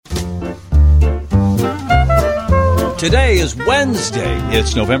Today is Wednesday.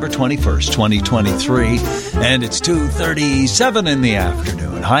 It's November 21st, 2023, and it's 2:37 in the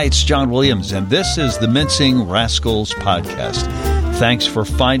afternoon. Hi, it's John Williams, and this is the Mincing Rascals podcast. Thanks for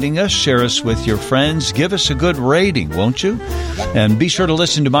finding us. Share us with your friends. Give us a good rating, won't you? And be sure to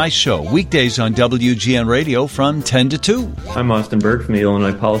listen to my show, weekdays on WGN Radio from 10 to 2. I'm Austin Burke from the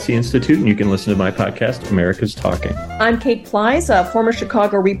Illinois Policy Institute, and you can listen to my podcast, America's Talking. I'm Kate Plyes, a former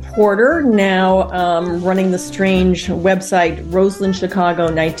Chicago reporter, now running the strange website Roseland Chicago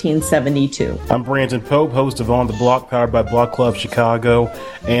 1972. I'm Brandon Pope, host of On the Block, powered by Block Club Chicago,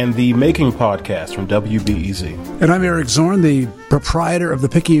 and the Making podcast from WBEZ. And I'm Eric Zorn, the proprietor of the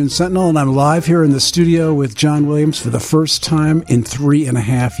Picayune Sentinel, and I'm live here in the studio with John Williams for the first time in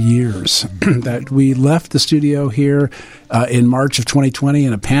 3.5 years. That we left the studio here in March of 2020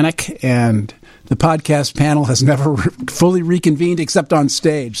 in a panic, and the podcast panel has never fully reconvened except on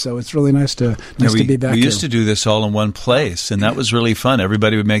stage. So it's really nice to be back. We used to do this all in one place, and that was really fun.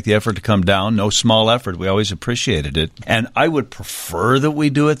 Everybody would make the effort to come down. No small effort. We always appreciated it. And I would prefer that we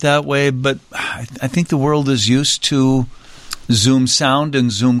do it that way, but I think the world is used to Zoom sound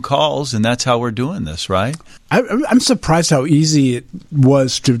and Zoom calls, and that's how we're doing this, right? I'm surprised how easy it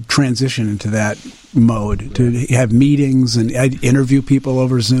was to transition into that mode, to have meetings and interview people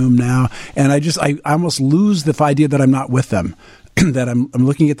over Zoom now. And I almost lose the idea that I'm not with them, that I'm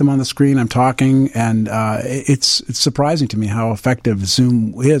looking at them on the screen, I'm talking, and it's surprising to me how effective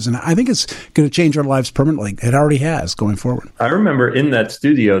Zoom is. And I think it's going to change our lives permanently. It already has going forward. I remember in that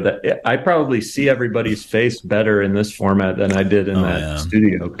studio that I probably see everybody's face better in this format than I did in that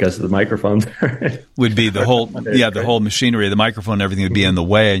studio because of the microphones. Would be the whole the whole machinery, the microphone, and everything would be in the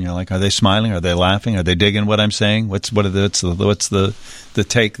way, and you're like, are they smiling? Are they laughing? Are they digging what I'm saying? What's the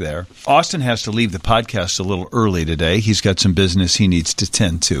take there? Austin has to leave the podcast a little early today. He's got some business he needs to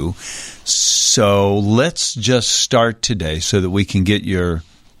tend to. So let's just start today so that we can get your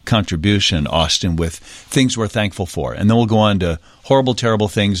contribution, Austin, with things we're thankful for. And then we'll go on to horrible, terrible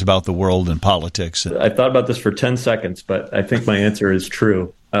things about the world and politics. I thought about this for 10 seconds, but I think my answer is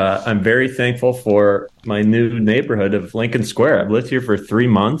true. I'm very thankful for my new neighborhood of Lincoln Square. I've lived here for 3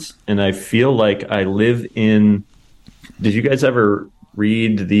 months, and I feel like I live in... Did you guys ever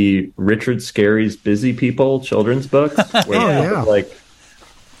read the Richard Scarry's Busy People children's books? Where like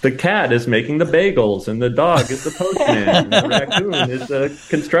the cat is making the bagels and the dog is the postman and the raccoon is the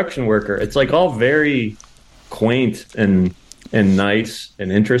construction worker. It's like all very quaint and nice and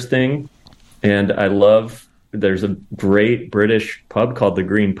interesting. And I love, there's a great British pub called the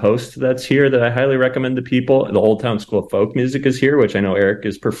Green Post that's here that I highly recommend to people. The Old Town School of Folk Music is here, which I know Eric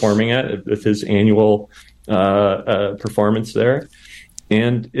is performing at with his annual performance there.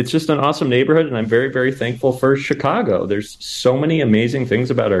 And it's just an awesome neighborhood, and I'm very, very thankful for Chicago. There's so many amazing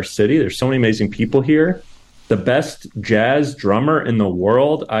things about our city. There's so many amazing people here. The best jazz drummer in the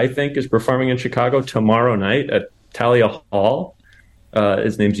world, I think, is performing in Chicago tomorrow night at Thalia Hall.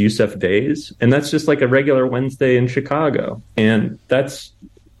 His name's Yusef Days, and that's just like a regular Wednesday in Chicago. And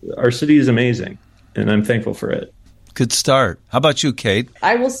our city is amazing, and I'm thankful for it. Good start. How about you, Kate?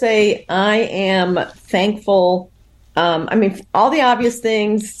 I will say I am thankful. All the obvious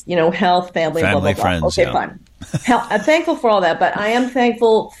things, health, family, blah, blah, blah. Friends. Okay, fine. I'm thankful for all that, but I am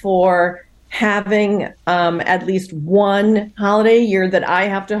thankful for having at least one holiday a year that I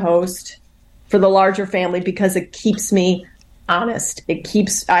have to host for the larger family because it keeps me honest.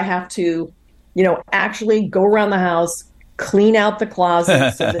 I have to, actually go around the house, clean out the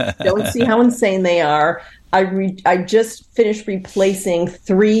closet so that you don't see how insane they are. I just finished replacing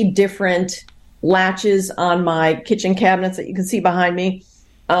 3 different latches on my kitchen cabinets that you can see behind me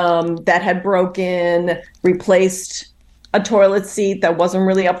that had broken, replaced a toilet seat that wasn't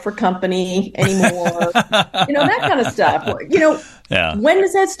really up for company anymore. That kind of stuff. When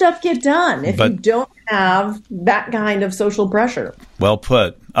does that stuff get done if you don't have that kind of social pressure? Well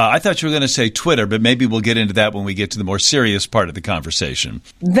put. I thought you were going to say Twitter, but maybe we'll get into that when we get to the more serious part of the conversation.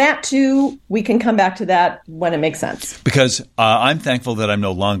 That, too, we can come back to that when it makes sense. Because I'm thankful that I'm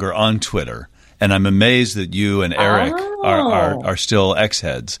no longer on Twitter. And I'm amazed that you and Eric are still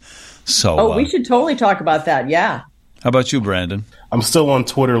ex-heads. So, we should totally talk about that, yeah. How about you, Brandon? I'm still on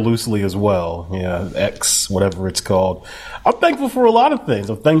Twitter loosely as well. Yeah, X, whatever it's called. I'm thankful for a lot of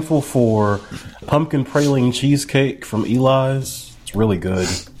things. I'm thankful for pumpkin praline cheesecake from Eli's. It's really good.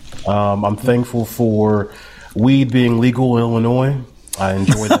 I'm thankful for weed being legal in Illinois. I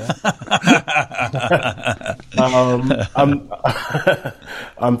enjoy that.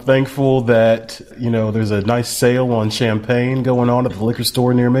 I'm thankful that, there's a nice sale on champagne going on at the liquor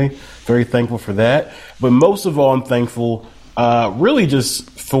store near me. Very thankful for that. But most of all, I'm thankful really just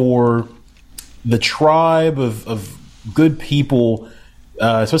for the tribe of good people,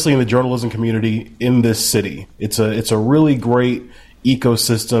 especially in the journalism community in this city. It's a really great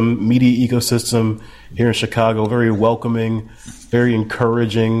ecosystem, media ecosystem here in Chicago. Very welcoming, very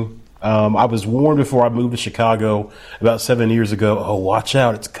encouraging. I was warned before I moved to Chicago about 7 years ago, oh, watch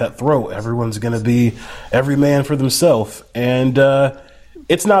out, it's cutthroat. Everyone's going to be every man for themselves. And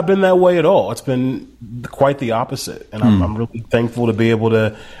it's not been that way at all. It's been quite the opposite. And I'm really thankful to be able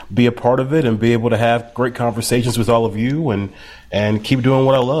to be a part of it and be able to have great conversations with all of you and keep doing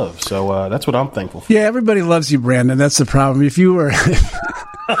what I love. So that's what I'm thankful for. Yeah, everybody loves you, Brandon. That's the problem. If you were...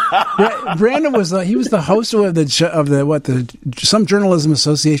 Brandon was the host of some journalism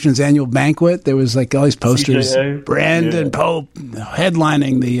association's annual banquet. There was like all these posters. CJA. Brandon Pope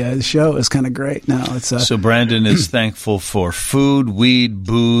headlining the show. It was kind of great. No, it's so Brandon is thankful for food, weed,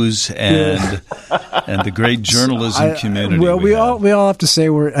 booze, and the great journalism community. Well, we all have to say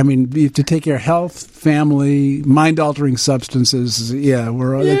we have to take care of health, family, mind altering substances. Yeah,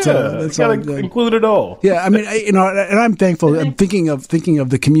 it's all good. Include it all. Yeah, I mean, and I'm thankful. I'm thinking of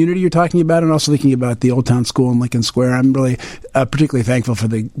the community you're talking about, and also thinking about the Old Town School in Lincoln Square. I'm really particularly thankful for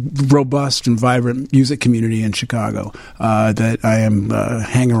the robust and vibrant music community in Chicago that I am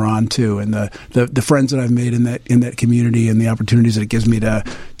hanger on to, and the friends that I've made in that community, and the opportunities that it gives me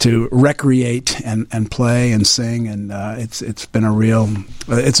to recreate and play and sing. And it's been a real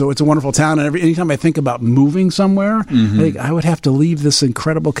it's a wonderful town. And anytime I think about moving somewhere, I would have to leave this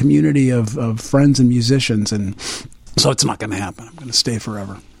incredible community of friends and musicians, and so it's not going to happen. I'm going to stay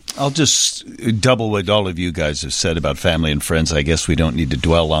forever. I'll just double what all of you guys have said about family and friends. I guess we don't need to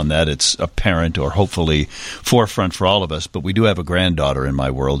dwell on that. It's apparent, or hopefully forefront for all of us. But we do have a granddaughter in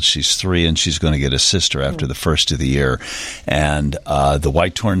my world. She's 3, and she's going to get a sister after the first of the year. And the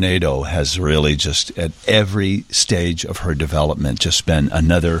White Tornado has really just, at every stage of her development, just been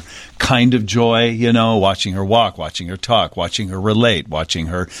another kind of joy, watching her walk, watching her talk, watching her relate, watching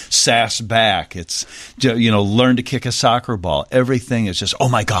her sass back. It's, learn to kick a soccer ball. Everything is just, oh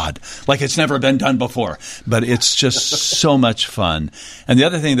my God, like it's never been done before. But it's just so much fun. And the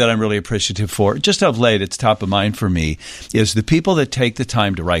other thing that I'm really appreciative for, just of late, it's top of mind for me, is the people that take the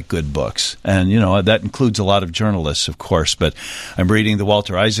time to write good books. And, that includes a lot of journalists, of course. But I'm reading the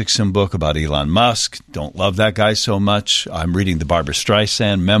Walter Isaacson book about Elon Musk. Don't love that guy so much. I'm reading the Barbra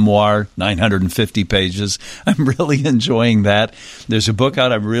Streisand memoir, 950 pages. I'm really enjoying that. There's a book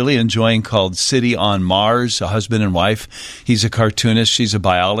out I'm really enjoying called City on Mars, a husband and wife. He's a cartoonist. She's a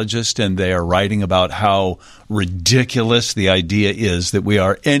biologist, and they are writing about how ridiculous the idea is that we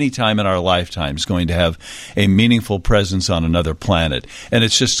are, any time in our lifetimes, going to have a meaningful presence on another planet. And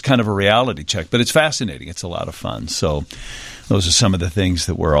it's just kind of a reality check, but it's fascinating. It's a lot of fun. So those are some of the things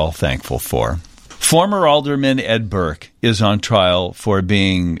that we're all thankful for. Former Alderman Ed Burke is on trial for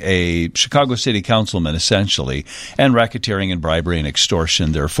being a Chicago City Councilman, essentially, and racketeering and bribery and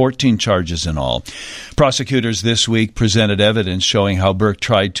extortion. There are 14 charges in all. Prosecutors this week presented evidence showing how Burke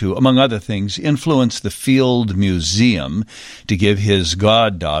tried to, among other things, influence the Field Museum to give his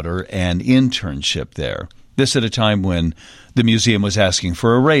goddaughter an internship there. This at a time when the museum was asking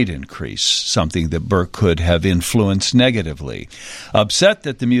for a rate increase, something that Burke could have influenced negatively. Upset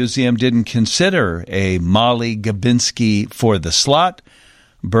that the museum didn't consider a Molly Gabinski for the slot,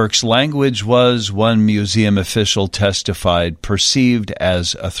 Burke's language was, one museum official testified, perceived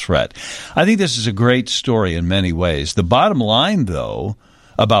as a threat. I think this is a great story in many ways. The bottom line, though,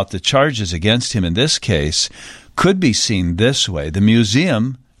 about the charges against him in this case could be seen this way. The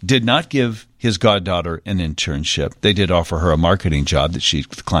museum did not give his goddaughter an internship. They did offer her a marketing job that she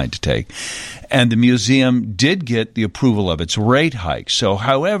declined to take. And the museum did get the approval of its rate hike. So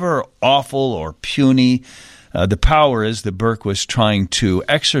however awful or puny the power is that Burke was trying to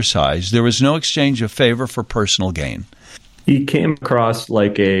exercise, there was no exchange of favor for personal gain. He came across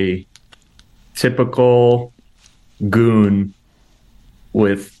like a typical goon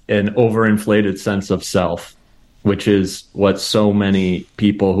with an overinflated sense of self, which is what so many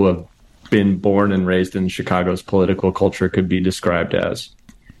people who have been born and raised in Chicago's political culture could be described as.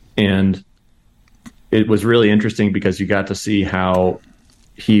 And it was really interesting because you got to see how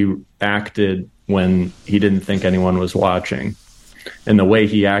he acted when he didn't think anyone was watching. And the way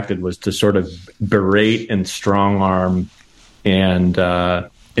he acted was to sort of berate and strong arm and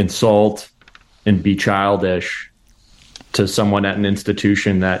insult and be childish to someone at an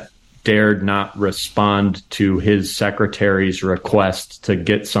institution that dared not respond to his secretary's request to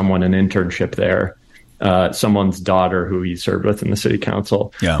get someone an internship there, someone's daughter who he served with in the city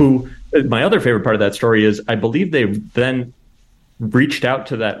council. Yeah. Who, my other favorite part of that story is I believe they then reached out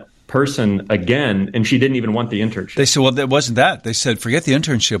to that person again, and she didn't even want the internship. They said, well, that wasn't that. They said, forget the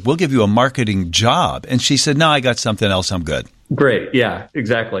internship. We'll give you a marketing job. And she said, no, I got something else. I'm good. Great. Yeah,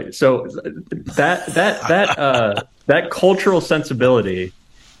 exactly. So that cultural sensibility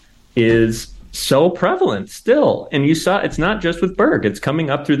is so prevalent still. And you saw it's not just with Burke. It's coming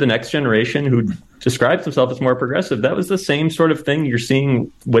up through the next generation who describes himself as more progressive. That was the same sort of thing you're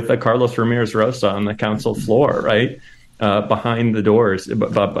seeing with Carlos Ramirez Rosa on the council floor, right? Behind the doors,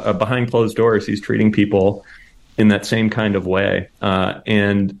 behind closed doors, he's treating people in that same kind of way.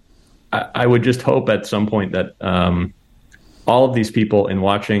 And I would just hope at some point that all of these people, in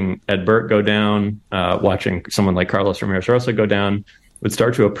watching Ed Burke go down, watching someone like Carlos Ramirez Rosa go down, would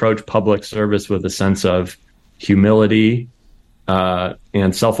start to approach public service with a sense of humility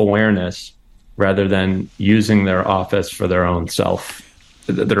and self-awareness, rather than using their office for their own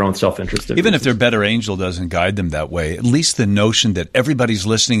self-interest. Even if their better angel doesn't guide them that way, at least the notion that everybody's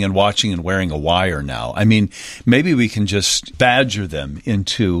listening and watching and wearing a wire now. I mean, maybe we can just badger them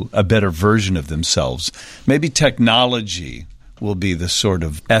into a better version of themselves. Maybe technology will be the sort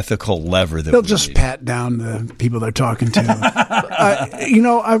of ethical lever that they'll just need. Pat down the people they're talking to.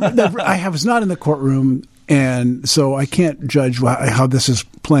 I was not in the courtroom, and so I can't judge how this is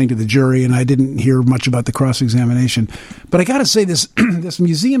playing to the jury, and I didn't hear much about the cross-examination. But I got to say, this this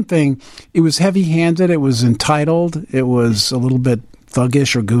museum thing, it was heavy-handed, it was entitled, it was a little bit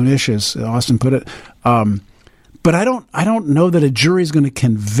thuggish or goonish, as Austin put it. But I don't know that a jury is going to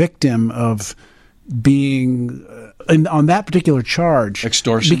convict him of being on that particular charge,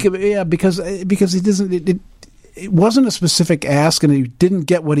 extortion. Because he doesn't. It wasn't a specific ask, and he didn't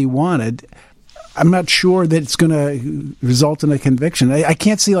get what he wanted. I'm not sure that it's going to result in a conviction. I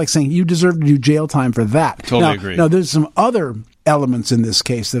can't see saying you deserve to do jail time for that. Totally agree. Now, there's some other elements in this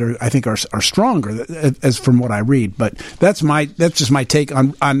case that I think are stronger, as from what I read. But that's just my take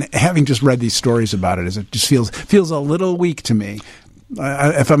on having just read these stories about it. Is it just feels a little weak to me.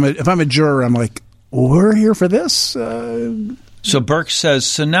 If I'm a juror, I'm like, we're here for this. So Burke says,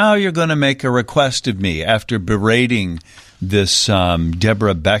 so now you're going to make a request of me after berating this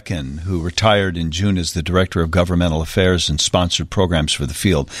Deborah Becken, who retired in June as the Director of Governmental Affairs and sponsored programs for the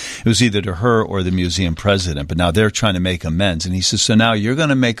field. It was either to her or the museum president, but now they're trying to make amends. And he says, so now you're going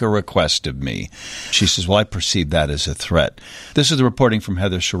to make a request of me. She says, well, I perceive that as a threat. This is the reporting from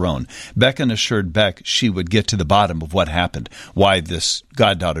Heather Sharon. Becken assured Beck she would get to the bottom of what happened, why this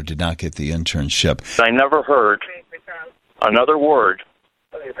goddaughter did not get the internship. I never heard another word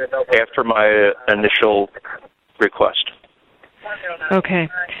after my initial request. Okay.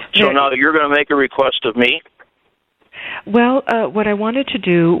 So now you're going to make a request of me? Well, what I wanted to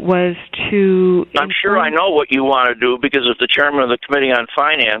do was to... I'm sure I know what you want to do, because if the chairman of the Committee on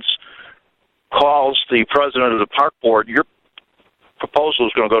Finance calls the president of the park board, your proposal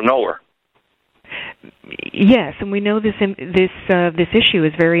is going to go nowhere. Yes, and we know this issue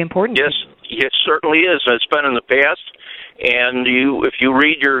is very important. Yes, it certainly is. It's been in the past, and if you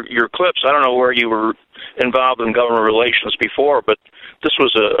read your clips, I don't know where you were involved in government relations before, but this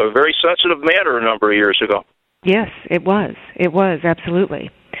was a very sensitive matter a number of years ago. Yes, it was. It was,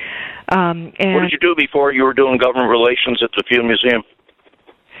 absolutely. And what did you do before you were doing government relations at the Field Museum?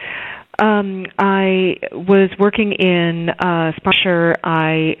 I was working in sponsor.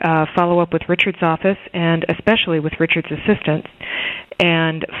 I follow up with Richard's office, and especially with Richard's assistant,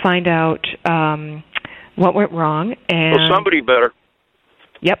 and find out what went wrong. And well, somebody better.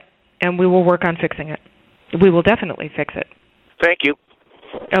 Yep, and we will work on fixing it. We will definitely fix it. Thank you.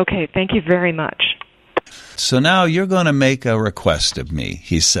 Okay, thank you very much. So now you're going to make a request of me,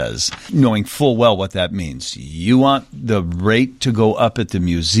 he says, knowing full well what that means. You want the rate to go up at the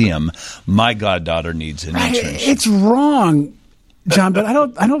museum. My goddaughter needs an internship. It's wrong, John, but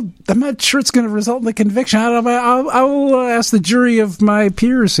I'm not sure it's going to result in a conviction. I will ask the jury of my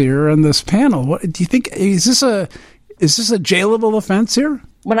peers here on this panel. What do you think? Is this a jailable offense here?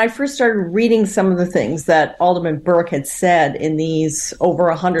 When I first started reading some of the things that Alderman Burke had said in these over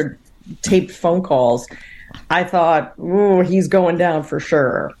 100 taped phone calls, I thought, he's going down for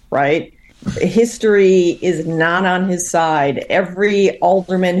sure, right? History is not on his side. Every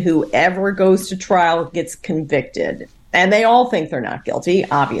alderman who ever goes to trial gets convicted. And they all think they're not guilty,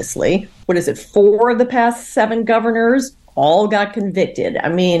 obviously. What is it, 4 of the past 7 governors all got convicted? I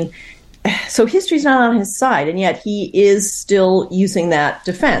mean, so history's not on his side, and yet he is still using that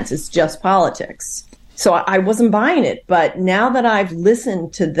defense. It's just politics. So I wasn't buying it. But now that I've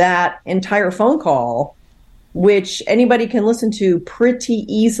listened to that entire phone call, which anybody can listen to pretty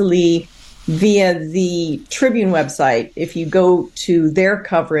easily via the Tribune website, if you go to their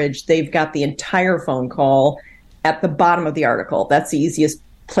coverage, they've got the entire phone call at the bottom of the article. That's the easiest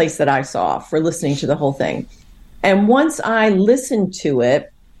place that I saw for listening to the whole thing. And once I listened to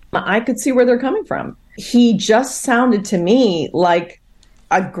it, I could see where they're coming from. He just sounded to me like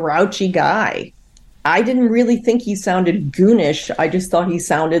a grouchy guy. I didn't really think he sounded goonish. I just thought he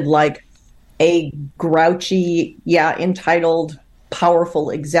sounded like a grouchy, entitled, powerful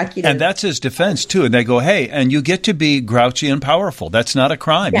executive. And that's his defense, too. And they go, hey, and you get to be grouchy and powerful. That's not a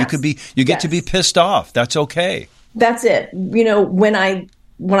crime. Yes. You get to be pissed off. That's okay. That's it. When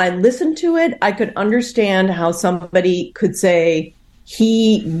I listened to it, I could understand how somebody could say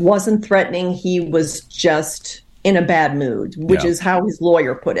he wasn't threatening. He was just in a bad mood, which is how his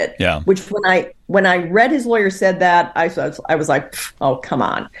lawyer put it. Yeah. Which when I read his lawyer said that, I was like, oh, come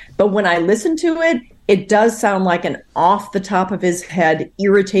on. But when I listened to it, it does sound like an off the top of his head,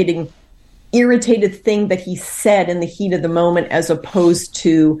 irritated thing that he said in the heat of the moment, as opposed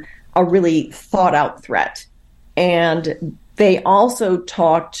to a really thought out threat. And they also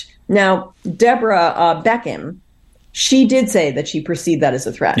talked. Now, Deborah Beckham, she did say that she perceived that as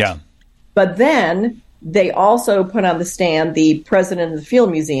a threat. Yeah. But then they also put on the stand the president of the Field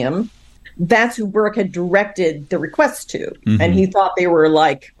Museum. That's who Burke had directed the request to. Mm-hmm. And he thought they were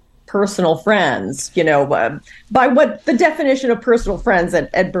like personal friends, by what the definition of personal friends that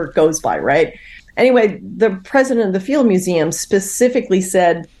Ed Burke goes by, right? Anyway, the president of the Field Museum specifically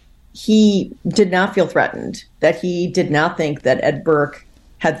said he did not feel threatened, that he did not think that Ed Burke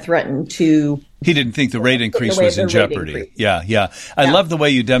had threatened to... He didn't think the rate increase was in jeopardy. Yeah. I love the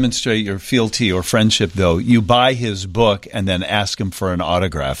way you demonstrate your fealty or friendship, though. You buy his book and then ask him for an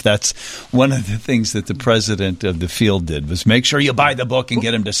autograph. That's one of the things that the president of the Field did, was make sure you buy the book and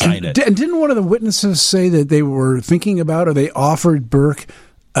get him to sign it. And didn't one of the witnesses say that they were thinking about, or they offered Burke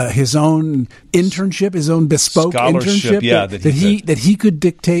his own internship, his own bespoke internship, that he could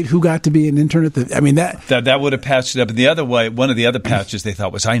dictate who got to be an intern at the. I mean that would have patched it up. And the other way, one of the other patches they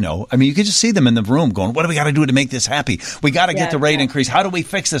thought was, I know. I mean, you could just see them in the room going, "What do we got to do to make this happy? We got to get the rate increase. How do we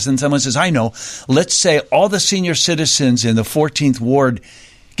fix this?" And someone says, "I know. Let's say all the senior citizens in the 14th ward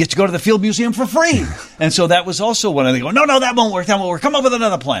get to go to the Field Museum for free." And so that was also one of them. Go, no, that won't work. Come up with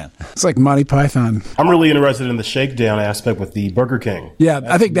another plan. It's like Monty Python. I'm really interested in the shakedown aspect with the Burger King. Yeah,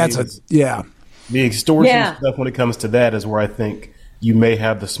 I think that's the extortion stuff when it comes to that is where I think you may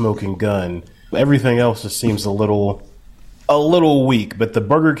have the smoking gun. Everything else just seems a little weak. But the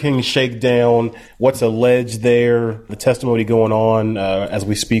Burger King shakedown, what's alleged there, the testimony going on as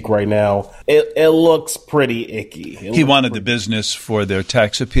we speak right now, it looks pretty icky. He wanted the business for their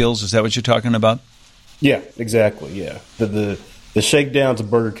tax appeals. Is that what you're talking about? Yeah, exactly. Yeah, the shakedowns of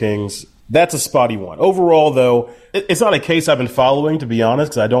Burger Kings. That's a spotty one. Overall, though, it's not a case I've been following, to be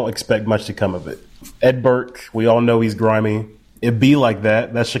honest, because I don't expect much to come of it. Ed Burke, we all know he's grimy. It'd be like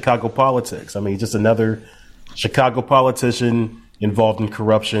that. That's Chicago politics. I mean, just another Chicago politician involved in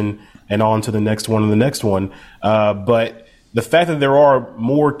corruption, and on to the next one and the next one. But the fact that there are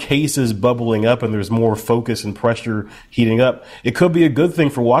more cases bubbling up and there's more focus and pressure heating up, it could be a good thing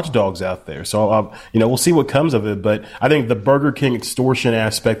for watchdogs out there. So, we'll see what comes of it. But I think the Burger King extortion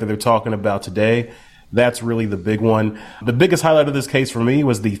aspect that they're talking about today, that's really the big one. The biggest highlight of this case for me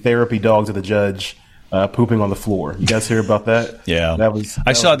was the therapy dogs of the judge pooping on the floor. You guys hear about that? Yeah.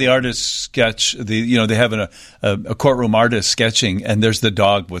 I saw the artist sketch. They have a courtroom artist sketching, and there's the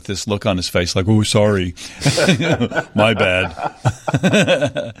dog with this look on his face like, "Oh, sorry. My bad."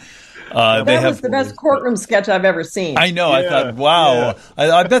 That was the best courtroom sketch I've ever seen. I know. Yeah, I thought, wow.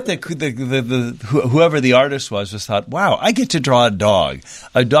 Yeah. I bet that whoever the artist was just thought, wow, I get to draw a dog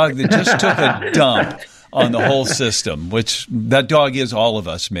that just took a dump on the whole system, which that dog is all of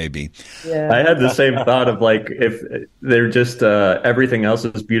us, maybe. Yeah. I had the same thought of like, if they're just everything else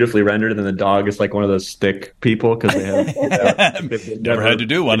is beautifully rendered, and then the dog is like one of those stick people because they have never had to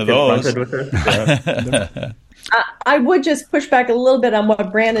do one of those. I would just push back a little bit on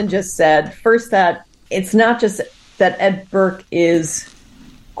what Brandon just said. First, that it's not just that Ed Burke is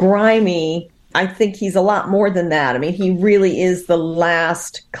grimy. I think he's a lot more than that. I mean, he really is the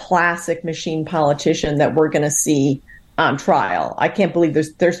last classic machine politician that we're going to see on trial. I can't believe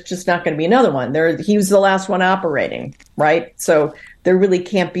there's just not going to be another one. He was the last one operating, right? So there really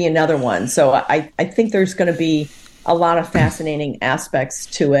can't be another one. So I think there's going to be a lot of fascinating aspects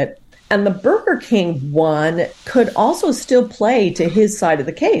to it. And the Burger King one could also still play to his side of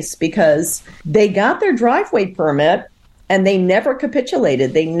the case, because they got their driveway permit and they never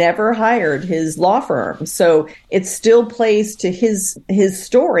capitulated. They never hired his law firm. So it still plays to his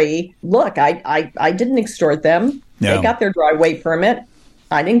story. Look, I didn't extort them. No. They got their driveway permit.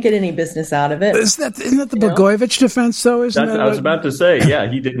 I didn't get any business out of it. Isn't that the Blagojevich defense, though? Isn't that I was about to say, yeah,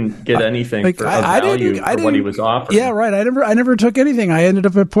 he didn't get anything for what he was offered. Yeah, right. I never took anything. I ended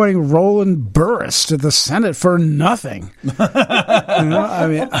up appointing Roland Burris to the Senate for nothing. But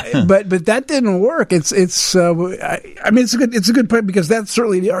that didn't work. It's a good point, because that's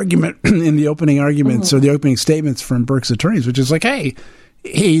certainly the argument in the opening arguments or the opening statements from Burke's attorneys, which is like, hey,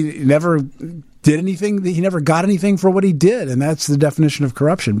 he never did anything. He never got anything for what he did, and that's the definition of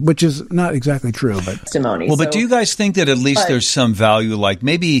corruption, which is not exactly true. But testimony. Well, but do you guys think that at least there's some value? Like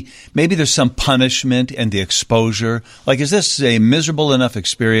maybe there's some punishment and the exposure. Like, is this a miserable enough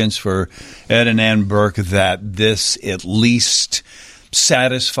experience for Ed and Ann Burke that this at least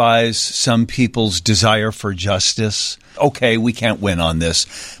satisfies some people's desire for justice? Okay, we can't win on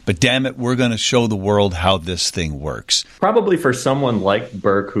this, but damn it, we're going to show the world how this thing works. Probably for someone like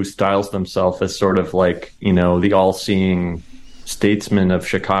Burke, who styles themselves as sort of like, the all-seeing statesman of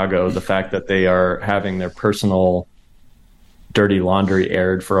Chicago, the fact that they are having their personal dirty laundry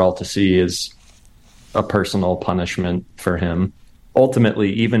aired for all to see is a personal punishment for him.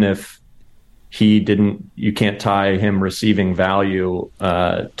 Ultimately, even if you can't tie him receiving value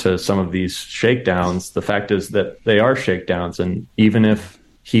to some of these shakedowns. The fact is that they are shakedowns. And even if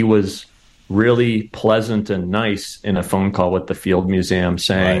he was really pleasant and nice in a phone call with the Field Museum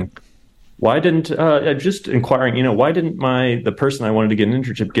saying, why didn't, just inquiring, why didn't the person I wanted to get an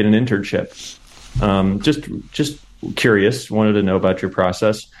internship? Just curious, wanted to know about your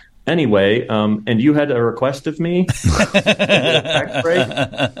process. Anyway, and you had a request of me, tax break?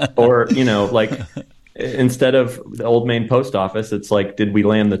 Or, instead of the Old Main Post Office, it's like, did we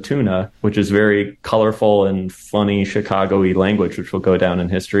land the tuna, which is very colorful and funny Chicago-y language, which will go down in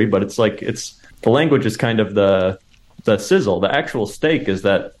history. But it's like, the language is kind of the sizzle. The actual stake is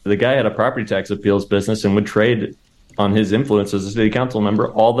that the guy had a property tax appeals business and would trade on his influence as a city council member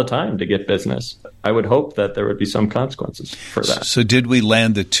all the time to get business. I would hope that there would be some consequences for that. So did we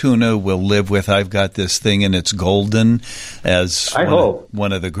land the tuna? We'll live with I've got this thing and it's golden as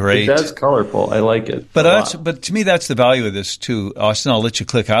one of the great. That's colorful. I like it. But to me, that's the value of this too. Austin, I'll let you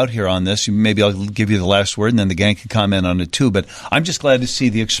click out here on this. Maybe I'll give you the last word and then the gang can comment on it too. But I'm just glad to see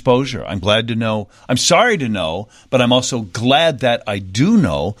the exposure. I'm glad to know. I'm sorry to know, but I'm also glad that I do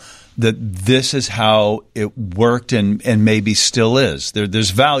know that this is how it worked and maybe still is. There's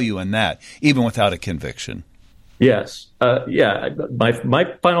value in that, even without a conviction. Yes.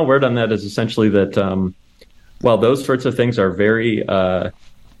 My final word on that is essentially that while those sorts of things are very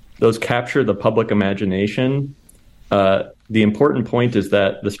those capture the public imagination, the important point is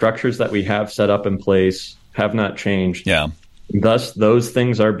that the structures that we have set up in place have not changed. Yeah. Thus, those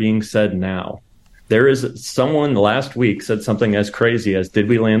things are being said now. There is someone last week said something as crazy as, did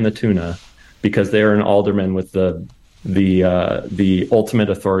we land the tuna? Because they are an alderman with the ultimate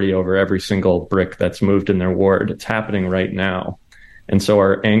authority over every single brick that's moved in their ward. It's happening right now. And so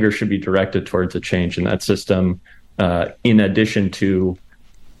our anger should be directed towards a change in that system, in addition to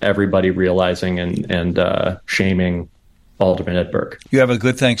everybody realizing and shaming Alderman Ed Burke. You have a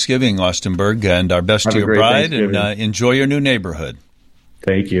good Thanksgiving, Austin Burke, and our best to your bride, and enjoy your new neighborhood.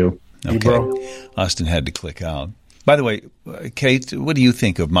 Thank you. Okay. Austin had to click out. By the way, Kate, what do you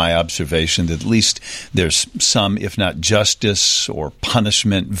think of my observation that at least there's some, if not justice or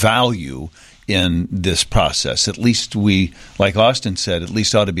punishment, value in this process? At least we, like Austin said, at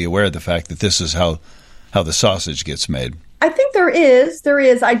least ought to be aware of the fact that this is how the sausage gets made. I think there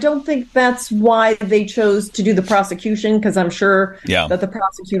is. I don't think that's why they chose to do the prosecution, because I'm sure that the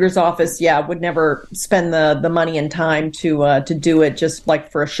prosecutor's office, would never spend the money and time to do it just like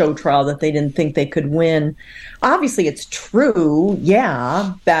for a show trial that they didn't think they could win. Obviously, it's true,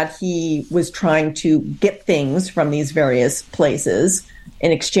 that he was trying to get things from these various places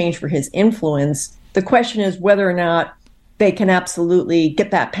in exchange for his influence. The question is whether or not they can absolutely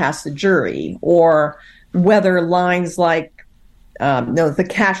get that past the jury, or whether lines like, no, the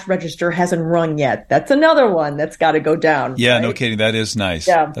cash register hasn't rung yet. That's another one that's got to go down. Yeah, right? No kidding. That is nice.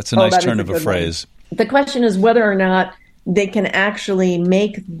 Yeah. That's a nice turn of a phrase. One. The question is whether or not they can actually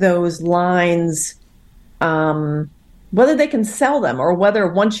make those lines, whether they can sell them, or whether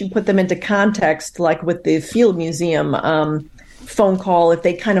once you put them into context, like with the Field Museum phone call, if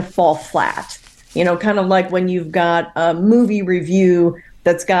they kind of fall flat. Kind of like when you've got a movie review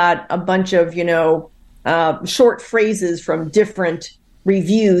that's got a bunch of, short phrases from different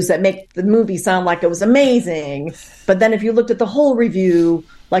reviews that make the movie sound like it was amazing. But then if you looked at the whole review,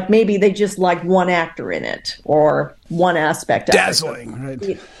 like maybe they just like one actor in it or one aspect of Dazzling,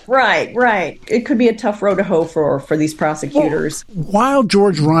 it. Right. It could be a tough road to hoe for these prosecutors. Well, while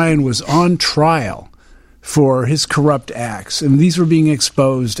George Ryan was on trial, for his corrupt acts, and these were being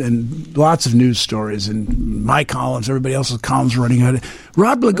exposed in lots of news stories and my columns, everybody else's columns running out.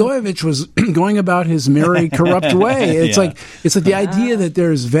 Rod Blagojevich was going about his merry, corrupt way. It's like the idea that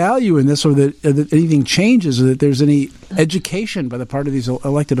there's value in this, or that anything changes, or that there's any education by the part of these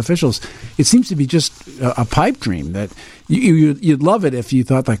elected officials. It seems to be just a pipe dream. That you'd love it if you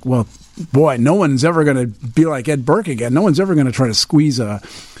thought, like, well, boy, no one's ever going to be like Ed Burke again. No one's ever going to try to squeeze a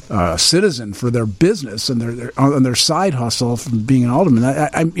citizen for their business and their side hustle from being an alderman.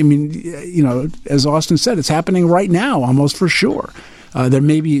 I mean, as Austin said, it's happening right now, almost for sure. They're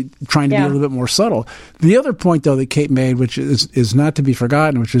maybe trying to be a little bit more subtle. The other point, though, that Kate made, which is not to be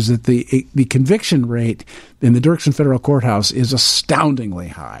forgotten, which is that the conviction rate in the Dirksen Federal Courthouse is astoundingly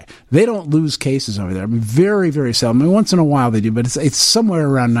high. They don't lose cases over there. I mean, very, very seldom. I mean, once in a while they do, but it's somewhere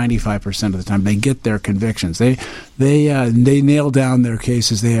around 95% of the time they get their convictions. They nail down their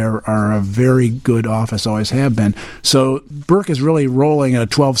cases. They are a very good office, always have been. So Burke is really rolling a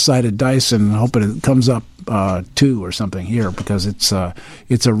 12-sided dice and hoping it comes up 2 or something here, because it's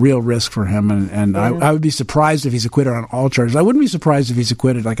a real risk for him, and I would be surprised if he's acquitted on all charges. I wouldn't be surprised if he's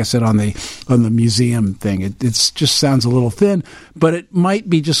acquitted, like I said, on the museum thing. It just sounds a little thin, but it might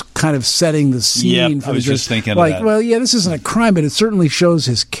be just kind of setting the scene. Yep, I was just thinking like, of that. Well, yeah, this isn't a crime, but it certainly shows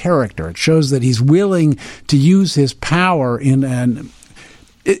his character. It shows that he's willing to use his power in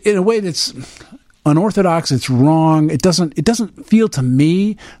a way that's unorthodox. It's wrong. It doesn't feel to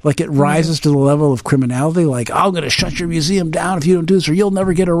me like it rises to the level of criminality. Like, I'm going to shut your museum down if you don't do this, or you'll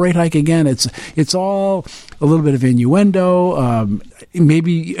never get a rate hike again. It's all a little bit of innuendo.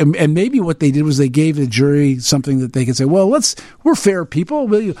 Maybe what they did was they gave the jury something that they could say, well, we're fair people.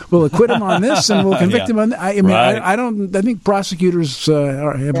 We'll acquit him on this and we'll convict him on that. I think prosecutors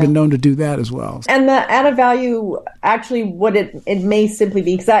have been known to do that as well. And the added value, actually, what it may simply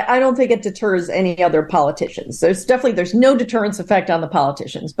be, because I don't think it deters any other politicians. There's no deterrence effect on the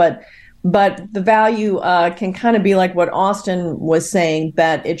politicians, but the value can kind of be like what Austin was saying,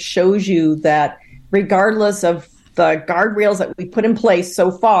 that it shows you that regardless of the guardrails that we put in place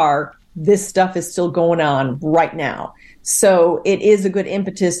so far, this stuff is still going on right now. So it is a good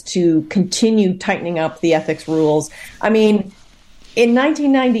impetus to continue tightening up the ethics rules. I mean, in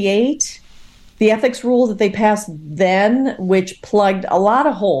 1998, the ethics rules that they passed then, which plugged a lot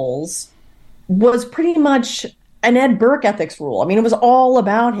of holes, was pretty much an Ed Burke ethics rule. I mean, it was all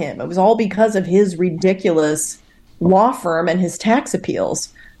about him. It was all because of his ridiculous law firm and his tax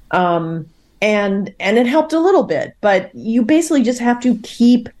appeals. And it helped a little bit, but you basically just have to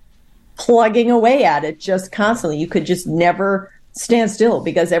keep plugging away at it just constantly. You could just never stand still,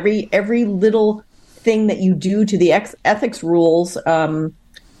 because every little thing that you do to the ethics rules,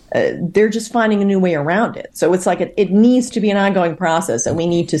 they're just finding a new way around it. So it's like it needs to be an ongoing process, and we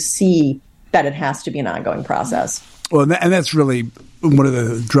need to see that it has to be an ongoing process. Well, and that's really one of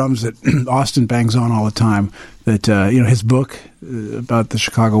the drums that Austin bangs on all the time. That his book about the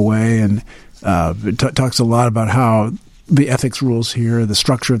Chicago Way, and talks a lot about how the ethics rules here, the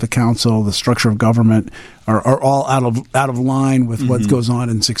structure of the council, the structure of government are all out of line with what goes on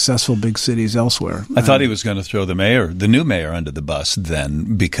in successful big cities elsewhere. I thought he was going to throw the new mayor under the bus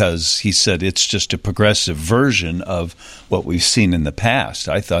then, because he said it's just a progressive version of what we've seen in the past.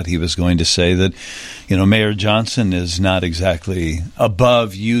 I thought he was going to say that, Mayor Johnson is not exactly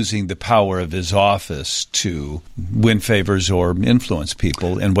above using the power of his office to win favors or influence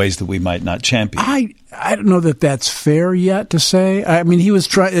people in ways that we might not champion. I don't know that that's fair yet to say. I mean, he was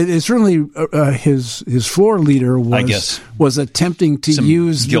trying. Certainly, his floor leader was attempting to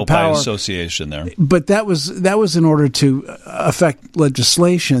use the power. By association there, but that was in order to affect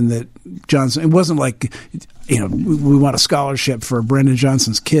legislation that Johnson. It wasn't like, we want a scholarship for Brandon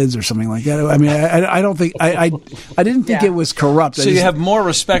Johnson's kids or something like that. I mean, I don't think I didn't think it was corrupt. So you have more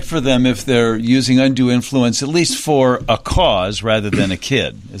respect for them if they're using undue influence, at least for a cause rather than a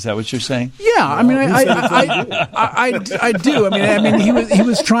kid. Is that what you're saying? Yeah, I mean, I do. I mean, he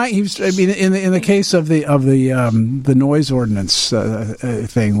was trying. He was. I mean, in the case of the noise ordinance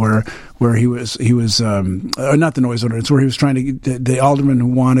thing, where he was not the noise ordinance, where he was trying to get the alderman who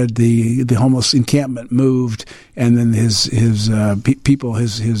wanted the homeless encampment moved, and then his people,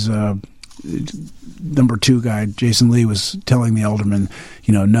 his number 2 guy, Jason Lee, was telling the alderman,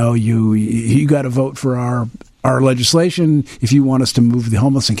 no, you got to vote for our legislation if you want us to move the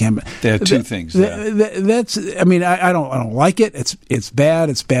homeless encampment. There are two things. That's. I mean, I don't like it. It's bad.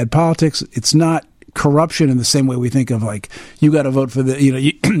 It's bad politics. It's not corruption in the same way we think of, like, you got to vote for the.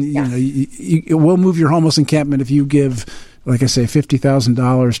 We'll move your homeless encampment if you give, like I say,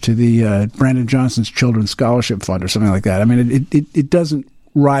 $50,000 to the Brandon Johnson's Children's Scholarship Fund or something like that. I mean, it doesn't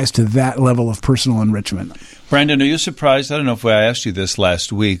rise to that level of personal enrichment. Brandon, are you surprised? I don't know if I asked you this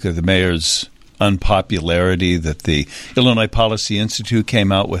last week, of the mayor's unpopularity, that the Illinois Policy Institute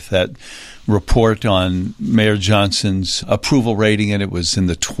came out with that report on Mayor Johnson's approval rating, and it was in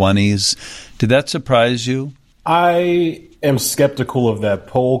the 20s. Did that surprise you? I am skeptical of that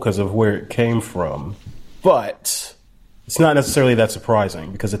poll because of where it came from, but it's not necessarily that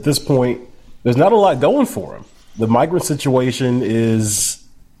surprising because at this point, there's not a lot going for him. The migrant situation is,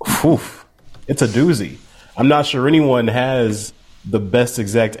 it's a doozy. I'm not sure anyone has the best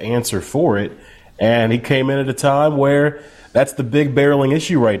exact answer for it. And he came in at a time where that's the big barreling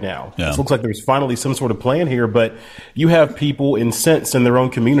issue right now. Yeah. It looks like there's finally some sort of plan here, but you have people incensed in their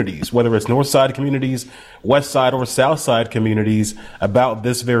own communities, whether it's North Side communities, West Side or South Side communities, about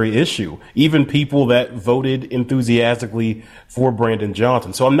this very issue. Even people that voted enthusiastically for Brandon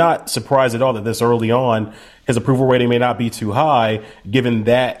Johnson. So I'm not surprised at all that this early on, his approval rating may not be too high, given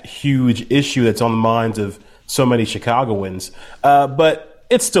that huge issue that's on the minds of so many Chicagoans. But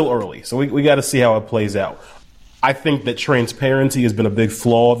it's still early, so we got to see how it plays out. I think that transparency has been a big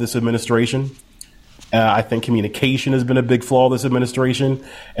flaw of this administration. I think communication has been a big flaw of this administration.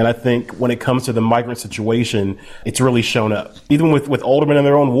 And I think when it comes to the migrant situation, it's really shown up. Even with aldermen in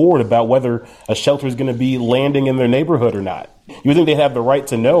their own ward about whether a shelter is going to be landing in their neighborhood or not. You would think they'd have the right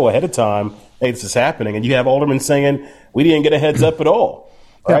to know ahead of time, hey, this is happening. And you have aldermen saying, we didn't get a heads up at all.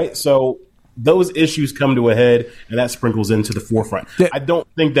 Right? So those issues come to a head, and that sprinkles into the forefront. I don't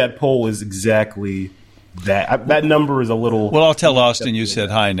think that poll is exactly that. That number is a little... Well, I'll tell Austin you said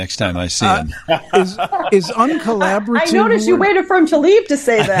hi next time I see him. Is uncollaborative... I noticed you waited for him to leave to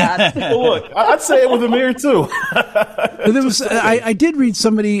say that. Well, look, I'd say it with Amir, too. I did read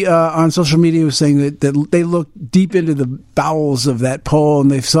somebody on social media who was saying that they looked deep into the bowels of that poll, and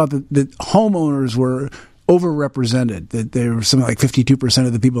they saw that homeowners were overrepresented, that there were something like 52%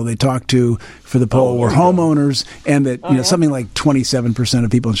 of the people they talked to for the poll were homeowners, and that something like 27%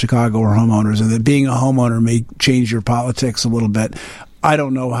 of people in Chicago were homeowners, and that being a homeowner may change your politics a little bit. I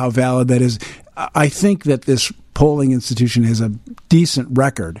don't know how valid that is. I think that this polling institution has a decent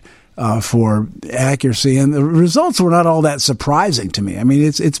record for accuracy, and the results were not all that surprising to me. I mean,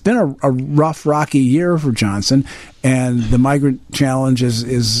 it's been a rough, rocky year for Johnson, and the migrant challenge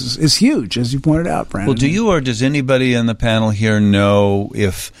is huge, as you pointed out, Brandon. Well, do you or does anybody in the panel here know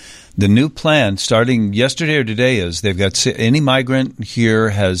if the new plan, starting yesterday or today, is they've got any migrant here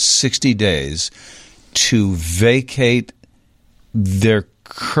has 60 days to vacate their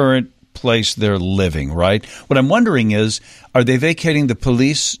current place they're living, right? What I'm wondering is, are they vacating the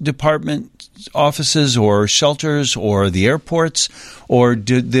police department offices or shelters or the airports, or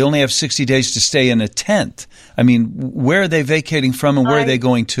do they only have 60 days to stay in a tent? I mean, where are they vacating from, and where are they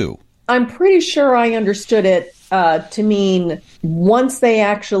going to? I'm pretty sure I understood it to mean once they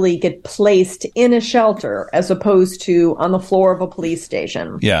actually get placed in a shelter as opposed to on the floor of a police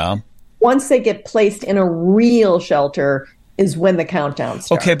station. Yeah. Once they get placed in a real shelter is when the countdown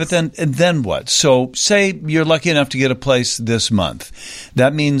starts. Okay, but then what? So say you're lucky enough to get a place this month.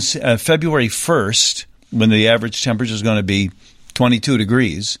 That means February 1st, when the average temperature is going to be 22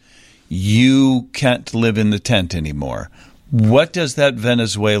 degrees, you can't live in the tent anymore. What does that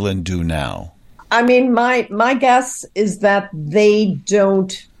Venezuelan do now? I mean, my guess is that they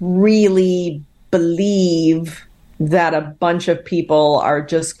don't really believe that a bunch of people are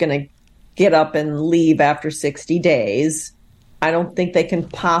just going to get up and leave after 60 days. I don't think they can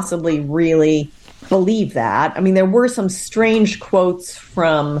possibly really believe that. I mean, there were some strange quotes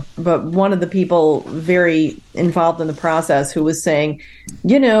but one of the people very involved in the process who was saying,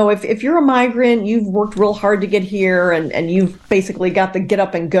 you know, if you're a migrant, you've worked real hard to get here and you've basically got the get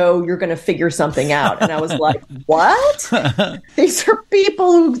up and go, you're going to figure something out. And I was like, what? These are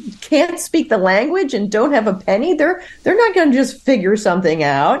people who can't speak the language and don't have a penny. They're not going to just figure something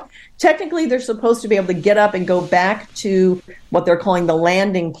out. Technically, they're supposed to be able to get up and go back to what they're calling the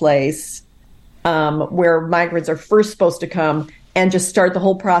landing place, where migrants are first supposed to come, and just start the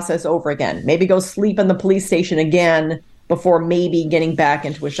whole process over again. Maybe go sleep in the police station again before maybe getting back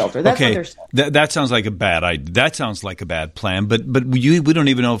into a shelter. That's what they're saying. That sounds like a bad idea. That sounds like a bad plan. But we don't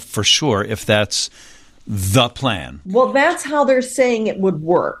even know for sure if that's the plan. Well, that's how they're saying it would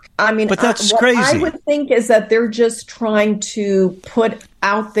work. I mean, but that's what crazy. I would think is that they're just trying to put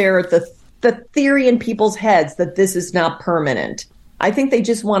out there the theory in people's heads that this is not permanent. I think they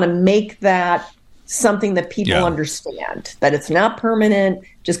just want to make that something that people understand, that it's not permanent,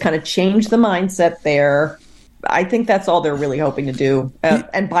 just kind of change the mindset there. I think that's all they're really hoping to do,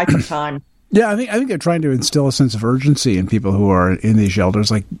 and buy some time. Yeah, I think they're trying to instill a sense of urgency in people who are in these shelters.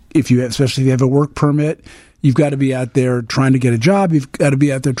 Like especially if you have a work permit, You've got to be out there trying to get a job. You've got to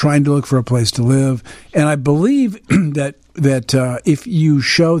be out there trying to look for a place to live. And I believe that if you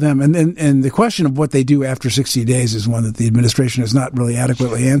show them, and the question of what they do after 60 days is one that the administration has not really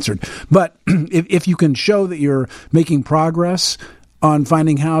adequately answered. But if you can show that you're making progress on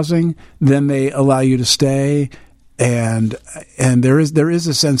finding housing, then they allow you to stay. And there is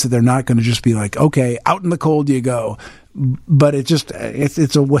a sense that they're not going to just be like, okay, out in the cold you go. But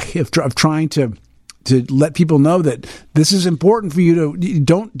it's a way of trying to let people know that this is important for you to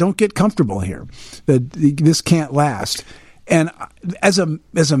don't get comfortable here, that this can't last. And as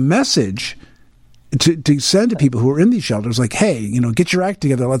a message to send to people who are in these shelters, like, hey, get your act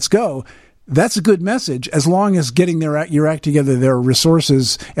together, let's go. That's a good message, as long as getting your act together, there are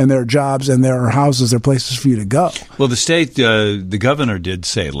resources and there are jobs and there are houses, there are places for you to go. Well, the state, the governor did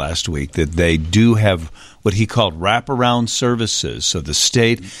say last week that they do have what he called wraparound services. So the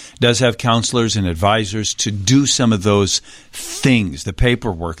state does have counselors and advisors to do some of those things, the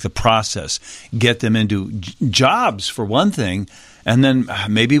paperwork, the process, get them into jobs for one thing, and then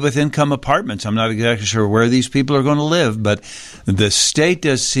maybe with income apartments. I'm not exactly sure where these people are going to live, but the state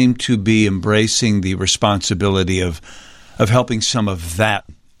does seem to be embracing the responsibility of helping some of that.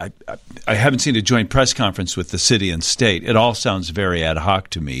 I haven't seen a joint press conference with the city and state. It all sounds very ad hoc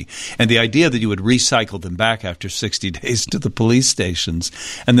to me. And the idea that you would recycle them back after 60 days to the police stations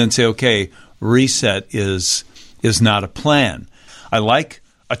and then say, okay, reset is not a plan. I like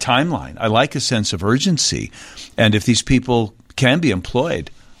a timeline. I like a sense of urgency. And if these people can be employed,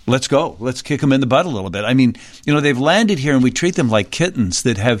 let's go. Let's kick them in the butt a little bit. I mean, they've landed here and we treat them like kittens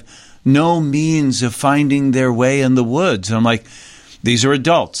that have no means of finding their way in the woods. And I'm like, these are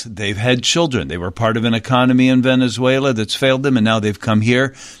adults. They've had children. They were part of an economy in Venezuela that's failed them, and now they've come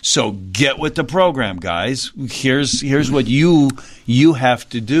here. So get with the program, guys. Here's what you have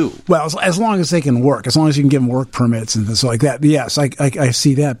to do. Well, as long as they can work, as long as you can give them work permits and things like that. Yes, I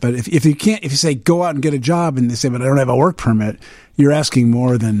see that. But if you can't, if you say go out and get a job, and they say, but I don't have a work permit, you're asking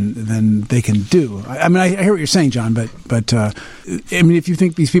more than they can do. I mean, I hear what you're saying, John, but I mean, if you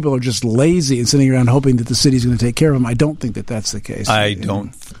think these people are just lazy and sitting around hoping that the city's going to take care of them, I don't think that that's the case. I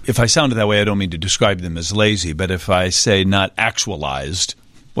don't. If I sounded that way, I don't mean to describe them as lazy, but if I say not actualized,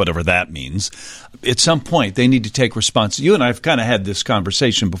 whatever that means, at some point they need to take responsibility. You and I have kind of had this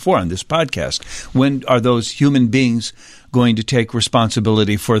conversation before on this podcast. When are those human beings going to take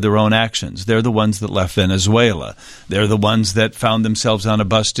responsibility for their own actions? They're the ones that left Venezuela. They're the ones that found themselves on a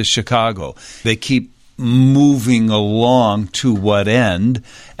bus to Chicago. They keep moving along to what end?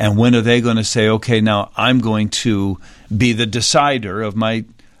 And when are they going to say, okay, now I'm going to be the decider of my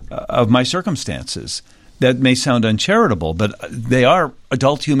circumstances? That may sound uncharitable, but they are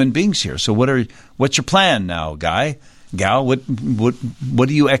adult human beings here. So what's your plan now, gal? What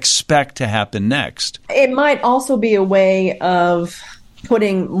do you expect to happen next? It might also be a way of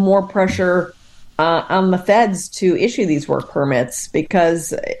putting more pressure on the feds to issue these work permits,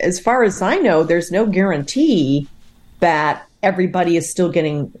 because as far as I know, there's no guarantee that everybody is still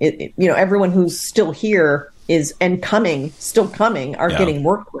getting, everyone who's still here still coming are getting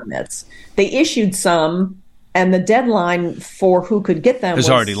work permits. They issued some, and the deadline for who could get them has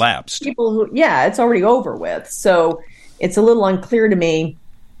already lapsed. It's already over with. So it's a little unclear to me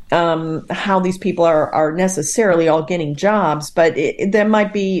how these people are necessarily all getting jobs, but there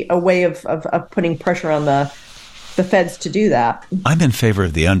might be a way of putting pressure on the feds to do that. I'm in favor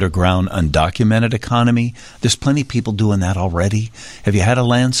of the underground, undocumented economy. There's plenty of people doing that already. Have you had a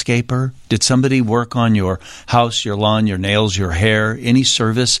landscaper? Did somebody work on your house, your lawn, your nails, your hair, any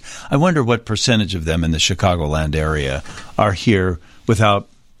service? I wonder what percentage of them in the Chicagoland area are here without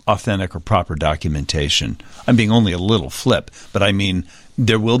authentic or proper documentation. I'm being only a little flip, but I mean,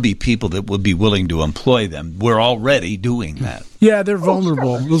 there will be people that will be willing to employ them. We're already doing that. Yeah, they're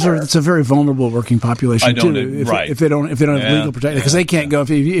vulnerable. It's a very vulnerable working population too. If they don't have legal protection, because they can't go.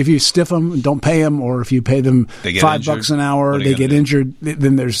 If you stiff them and don't pay them, or if you pay them $5 an hour, they get injured.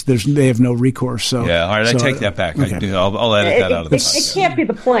 Then they have no recourse. So yeah, all right, I take that back. Okay. I'll edit that out of this. It can't be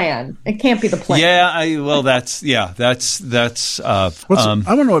the plan. It can't be the plan. Yeah, that's. I want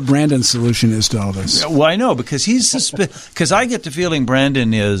to know what Brandon's solution is to all this. Well, I know because because I get the feeling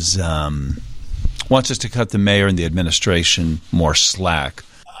Brandon is wants us to cut the mayor and the administration more slack.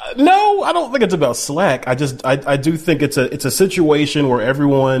 No, I don't think it's about slack. I do think it's a situation where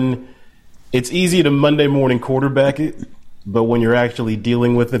it's easy to Monday morning quarterback it, but when you're actually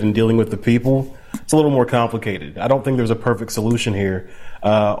dealing with it and dealing with the people, it's a little more complicated. I don't think there's a perfect solution here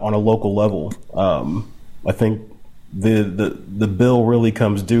on a local level. I think the bill really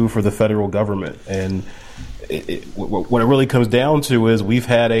comes due for the federal government, and what it really comes down to is we've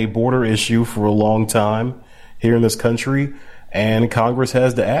had a border issue for a long time. here in this country, and Congress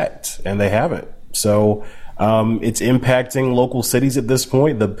has to act, and they haven't. So it's impacting local cities at this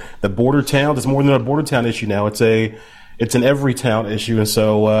point. The border towns, it's more than a border town issue now. It's an every town issue. And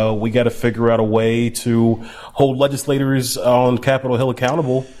so we got to figure out a way to hold legislators on Capitol Hill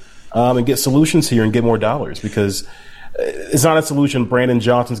accountable and get solutions here and get more dollars, because it's not a solution Brandon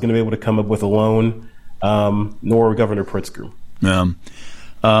Johnson's going to be able to come up with alone, nor Governor Pritzker.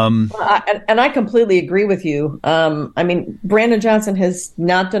 And I completely agree with you. I mean, Brandon Johnson has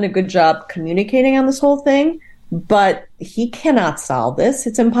not done a good job communicating on this whole thing, but he cannot solve this.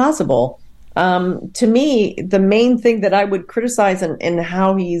 It's impossible. To me, the main thing that I would criticize in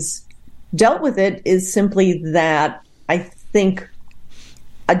how he's dealt with it is simply that I think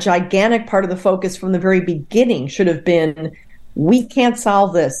a gigantic part of the focus from the very beginning should have been, we can't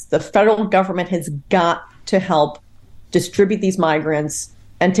solve this. The federal government has got to help distribute these migrants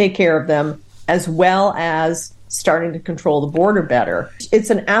and take care of them, as well as starting to control the border better. It's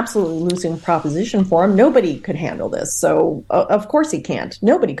an absolutely losing proposition for him. Nobody could handle this. So, of course he can't.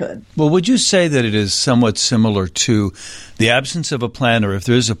 Nobody could. Well, would you say that it is somewhat similar to the absence of a plan, or if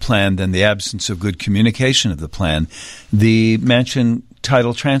there is a plan, then the absence of good communication of the plan, the mentioned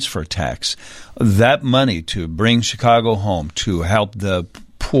title transfer tax? That money to bring Chicago home, to help the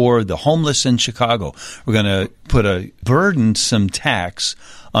poor, the homeless in Chicago, we're going to put a burdensome tax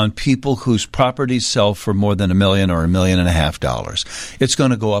on people whose properties sell for more than $1 million or $1.5 million. It's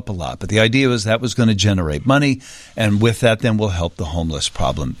going to go up a lot. But the idea was that was going to generate money, and with that, then we'll help the homeless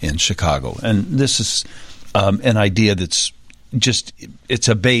problem in Chicago. And this is an idea that's just, it's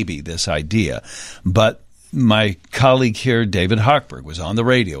a baby, this idea. But my colleague here, David Hochberg, was on the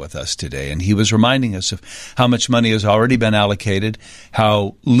radio with us today, and he was reminding us of how much money has already been allocated,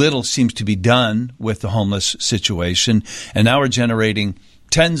 how little seems to be done with the homeless situation, and now we're generating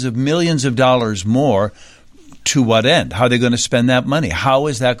tens of millions of dollars more. To what end? How are they going to spend that money? How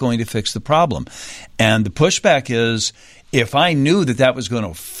is that going to fix the problem? And the pushback is, if I knew that was going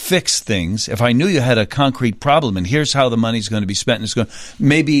to fix things, if I knew you had a concrete problem and here's how the money's going to be spent, and it's going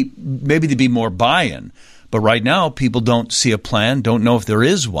maybe there'd be more buy-in. But right now, people don't see a plan, don't know if there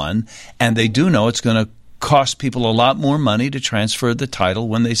is one, and they do know it's going to cost people a lot more money to transfer the title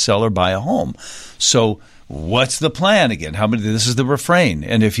when they sell or buy a home. So what's the plan again? This is the refrain.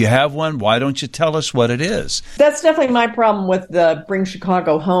 And if you have one, why don't you tell us what it is? That's definitely my problem with the Bring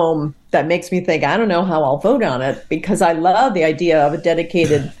Chicago Home. That makes me think, I don't know how I'll vote on it, because I love the idea of a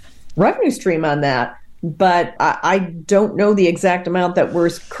dedicated revenue stream on that. But I don't know the exact amount that we're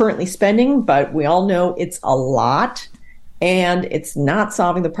currently spending, but we all know it's a lot, and it's not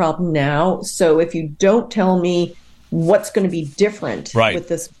solving the problem now. So if you don't tell me what's going to be different with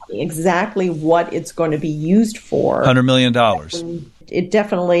this money, exactly what it's going to be used for, $100 million. It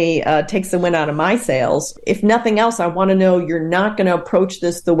definitely takes the wind out of my sails. If nothing else, I want to know you're not going to approach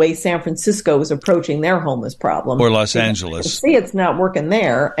this the way San Francisco is approaching their homeless problem. Or Los Angeles. See, it's not working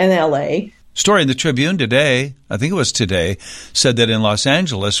there, and L.A. Story in the Tribune today, I think it was today, said that in Los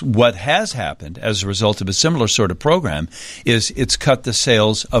Angeles, what has happened as a result of a similar sort of program is it's cut the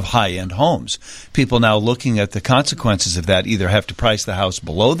sales of high-end homes. People now looking at the consequences of that either have to price the house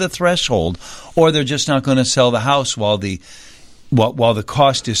below the threshold, or they're just not going to sell the house while the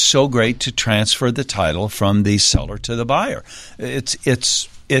cost is so great to transfer the title from the seller to the buyer.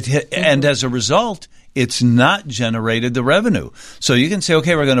 And as a result, it's not generated the revenue. So you can say,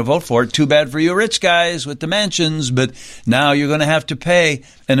 okay, we're going to vote for it. Too bad for you rich guys with the mansions, but now you're going to have to pay.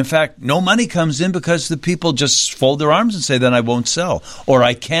 And in fact, no money comes in because the people just fold their arms and say, then I won't sell, or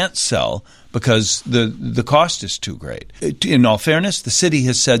I can't sell because the cost is too great. In all fairness, the city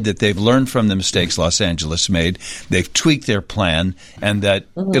has said that they've learned from the mistakes Los Angeles made. They've tweaked their plan, and that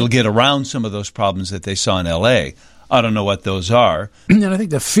it'll get around some of those problems that they saw in L.A. I don't know what those are. And I think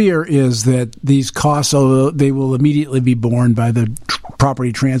the fear is that these costs, although they will immediately be borne by the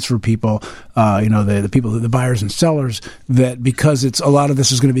property transfer people, the people, the buyers and sellers, that because a lot of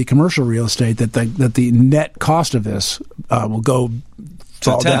this is going to be commercial real estate, that the net cost of this will go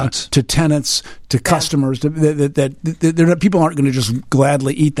to tenants, to customers. That people aren't going to just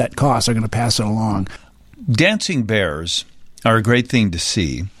gladly eat that cost. They're going to pass it along. Dancing bears are a great thing to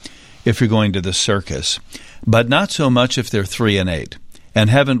see if you're going to the circus, but not so much if they're 3-8 and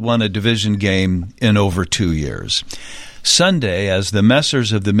haven't won a division game in over 2 years. Sunday, as the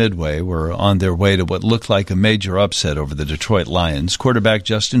Messers of the Midway were on their way to what looked like a major upset over the Detroit Lions, quarterback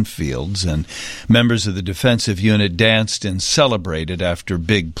Justin Fields and members of the defensive unit danced and celebrated after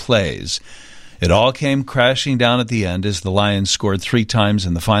big plays. It all came crashing down at the end as the Lions scored 3 times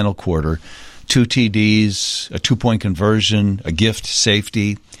in the final quarter, 2 TDs, a 2-point conversion, a gift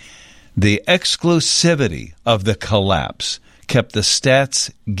safety. The exclusivity of the collapse kept the stats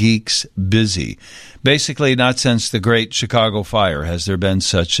geeks busy. Basically, not since the Great Chicago Fire has there been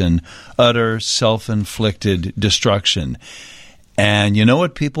such an utter self-inflicted destruction. And you know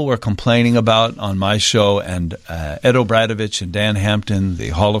what people were complaining about on my show, and Ed O'Bradovich and Dan Hampton, the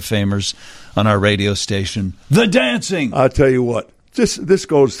Hall of Famers on our radio station? The dancing! I'll tell you what. This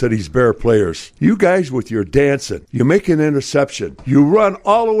goes to these Bear players. You guys with your dancing, you make an interception. You run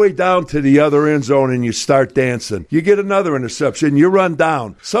all the way down to the other end zone and you start dancing. You get another interception. You run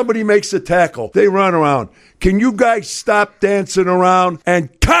down. Somebody makes a tackle. They run around. Can you guys stop dancing around and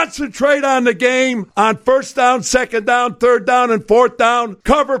concentrate on the game, on first down, second down, third down, and fourth down?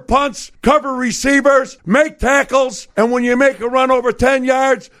 Cover punts, cover receivers, make tackles, and when you make a run over 10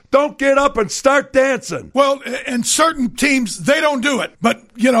 yards, don't get up and start dancing. Well, and certain teams, they don't do it. But,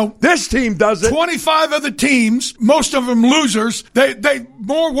 you know, this team does it. 25 of the teams, most of them losers, they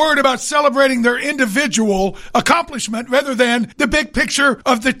more worried about celebrating their individual accomplishment rather than the big picture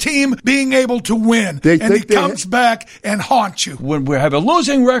of the team being able to win. It comes back and haunts you. When we have a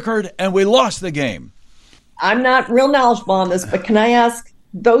losing record and we lost the game. I'm not real knowledgeable on this, but can I ask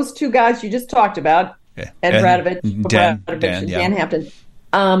those two guys you just talked about, Ed Bradovich, Dan Hampton,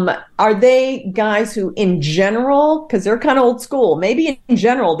 are they guys who, in general, because they're kind of old school, maybe in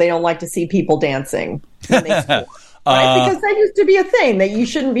general they don't like to see people dancing when they score? Right? Because that used to be a thing that you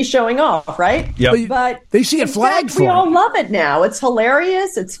shouldn't be showing off, right? Yep. But they see a flag for it. We all love it now. It's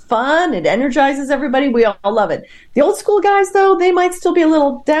hilarious. It's fun. It energizes everybody. We all love it. The old school guys, though, they might still be a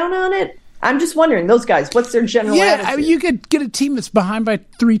little down on it. I'm just wondering, those guys, what's their general attitude? I mean, you could get a team that's behind by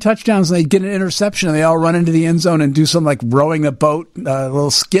 3 touchdowns and they get an interception and they all run into the end zone and do some like rowing a boat,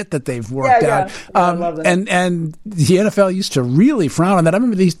 little skit that they've worked out. I love that. And the NFL used to really frown on that. I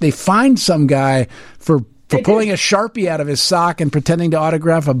remember they fined some guy for pulling a Sharpie out of his sock and pretending to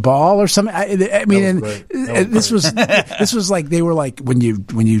autograph a ball or something. I mean, this was like, they were like, when you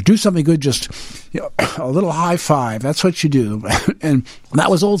do something good, just a little high five. That's what you do. And that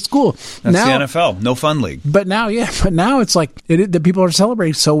was old school. That's now, the NFL, no fun league. But now it's like the people are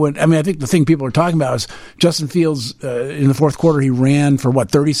celebrating. So I think the thing people are talking about is Justin Fields in the fourth quarter. He ran for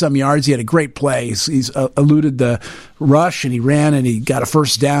 30-some yards. He had a great play. He's eluded the rush and he ran and he got a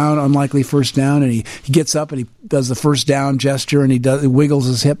first down, unlikely first down, and he gets up and he does the first down gesture and he wiggles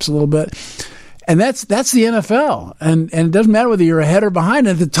his hips a little bit. And that's the NFL. And it doesn't matter whether you're ahead or behind.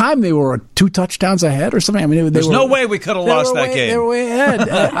 At the time, they were 2 touchdowns ahead or something. I mean, there's no way we could have lost that game. They were way ahead.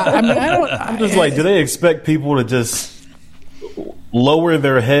 I'm just like, do they expect people to just lower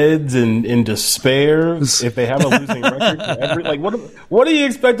their heads in despair if they have a losing record? Like, what do you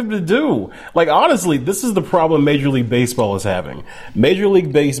expect them to do? Like, honestly, this is the problem Major League Baseball is having. Major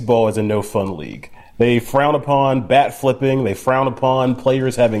League Baseball is a no-fun league. They frown upon bat flipping. They frown upon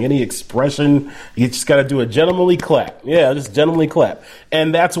players having any expression. You just got to do a gentlemanly clap. Yeah, just gentlemanly clap.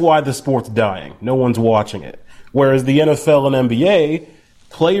 And that's why the sport's dying. No one's watching it. Whereas the NFL and NBA,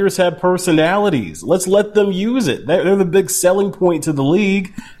 players have personalities. Let's let them use it. They're the big selling point to the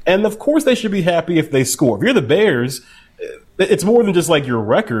league. And, of course, they should be happy if they score. If you're the Bears, it's more than just like your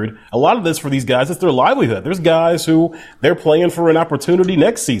record. A lot of this for these guys, it's their livelihood. There's guys who they're playing for an opportunity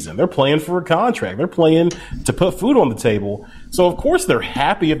next season. They're playing for a contract. They're playing to put food on the table. So, of course, they're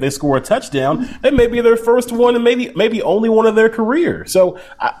happy if they score a touchdown. It may be their first one and maybe only one of their career. So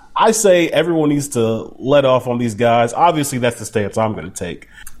I say everyone needs to let off on these guys. Obviously, that's the stance I'm going to take.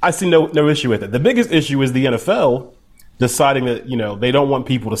 I see no issue with it. The biggest issue is the NFL deciding that, they don't want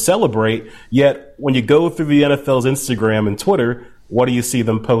people to celebrate. Yet when you go through the NFL's Instagram and Twitter, what do you see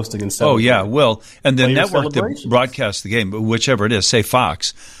them posting and celebrating? Oh, yeah. Well, and the network that broadcasts the game, whichever it is, say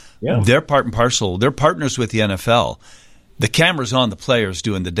Fox, they're part and parcel. They're partners with the NFL. The camera's on the players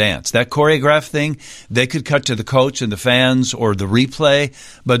doing the dance. That choreographed thing, they could cut to the coach and the fans or the replay,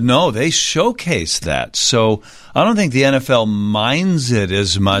 but no, they showcase that. So I don't think the NFL minds it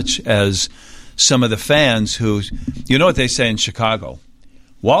as much as some of the fans who, you know what they say in Chicago?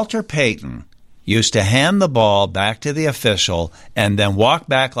 Walter Payton used to hand the ball back to the official and then walk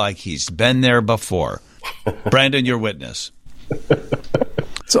back like he's been there before. Brandon, your witness.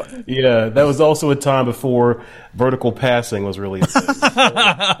 So, yeah, that was also a time before vertical passing was really a thing.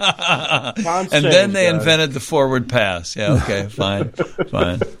 And then they invented the forward pass. Yeah, okay, fine.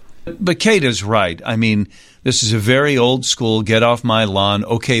 But Kate is right. I mean, this is a very old school, get off my lawn,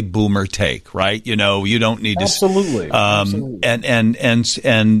 okay, boomer take, right? You don't need to. Absolutely.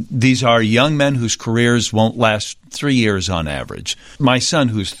 And these are young men whose careers won't last 3 years on average. My son,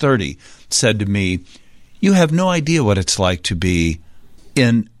 who's 30, said to me, "You have no idea what it's like to be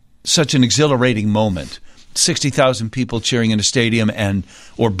in such an exhilarating moment 60,000 people cheering in a stadium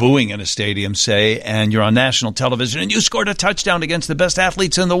or booing in a stadium, say, and you're on national television and you scored a touchdown against the best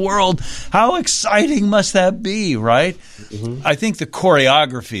athletes in the world. How exciting must that be, right? Mm-hmm. I think the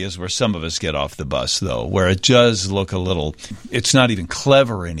choreography is where some of us get off the bus, though, where it does look a little – it's not even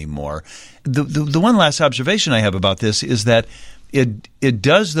clever anymore. The one last observation I have about this is that it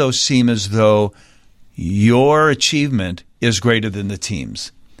does, though, seem as though your achievement is greater than the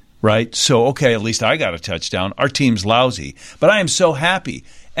team's. Right? So, okay, at least I got a touchdown. Our team's lousy. But I am so happy.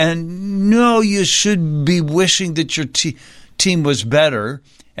 And no, you should be wishing that your team was better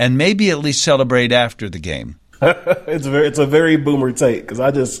and maybe at least celebrate after the game. It's a very boomer take because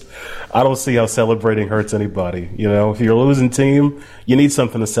I don't see how celebrating hurts anybody. You know, if you're a losing team, you need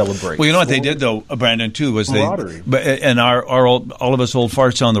something to celebrate. Well, you know what they did though, Brandon, too, was all of us old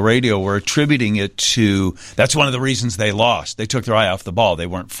farts on the radio were attributing it to that's one of the reasons they lost. They took their eye off the ball. They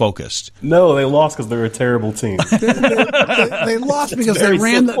weren't focused. No, they lost because they're a terrible team. they lost because they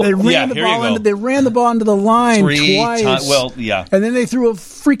ran the ball into the line twice. And then they threw a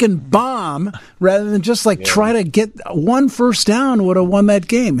freaking bomb rather than just try to get one first down would have won that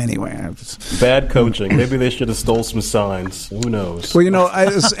game anyway. Bad coaching. Maybe they should have stole some signs. Who knows? Well, you know,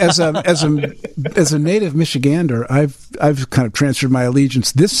 as a native Michigander, I've kind of transferred my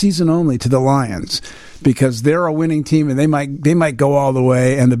allegiance this season only to the Lions because they're a winning team and they might go all the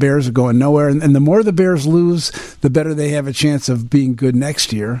way, and the Bears are going nowhere. And the more the Bears lose, the better they have a chance of being good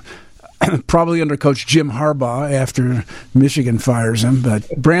next year. Probably under Coach Jim Harbaugh after Michigan fires him. But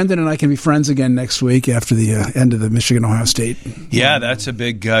Brandon and I can be friends again next week after the end of the Michigan-Ohio State. Yeah, that's a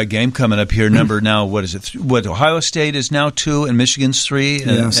big game coming up here. Number now, what is it? What Ohio State is now 2 and Michigan's 3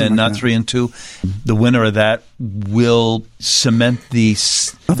 and not 3 and 2. The winner of that will cement the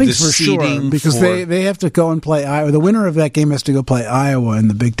nothing's for sure because they have to go and play Iowa. The winner of that game has to go play Iowa in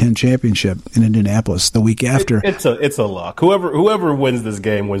the Big Ten championship in Indianapolis the week after. It's a lock. Whoever wins this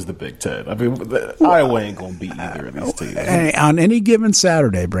game wins the Big Ten. I mean, Iowa ain't going to beat either of these teams. On any given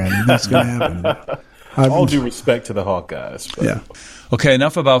Saturday, Brandon, that's going to happen. All due respect to the Hawkeyes. But. Yeah. Okay,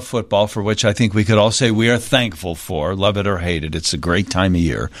 enough about football, for which I think we could all say we are thankful for, love it or hate it. It's a great time of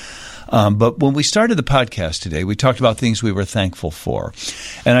year. But when we started the podcast today, we talked about things we were thankful for.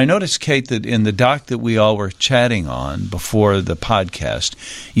 And I noticed, Kate, that in the doc that we all were chatting on before the podcast,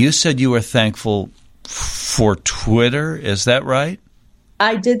 you said you were thankful for Twitter. Is that right?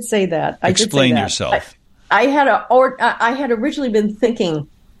 I did say that. Explain yourself. I had originally been thinking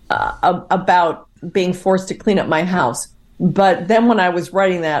about being forced to clean up my house. But then when I was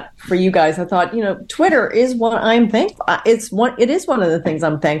writing that for you guys, I thought, Twitter is what I'm thankful. It is one of the things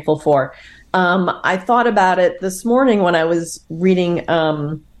I'm thankful for. I thought about it this morning when I was reading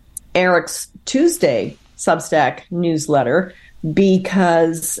Eric's Tuesday Substack newsletter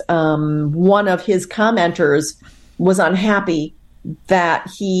because one of his commenters was unhappy that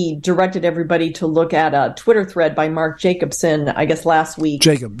he directed everybody to look at a Twitter thread by Mark Jacobson, I guess last week.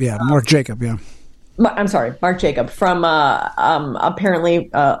 Mark Jacob, yeah. I'm sorry, Mark Jacob, from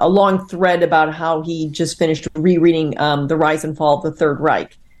apparently a long thread about how he just finished rereading The Rise and Fall of the Third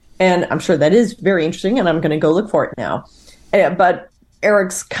Reich. And I'm sure that is very interesting, and I'm going to go look for it now. But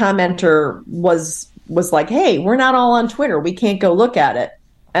Eric's commenter was like, hey, we're not all on Twitter. We can't go look at it.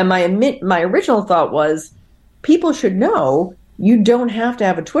 And my original thought was, people should know you don't have to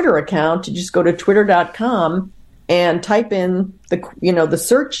have a Twitter account to just go to twitter.com and type in the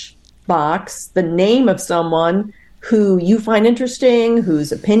search box the name of someone who you find interesting,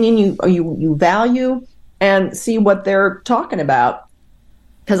 whose opinion you value, and see what they're talking about.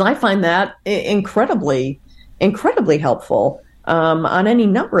 Because I find that incredibly helpful on any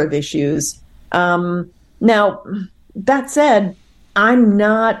number of issues. Now, that said, I'm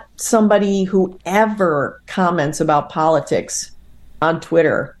not somebody who ever comments about politics on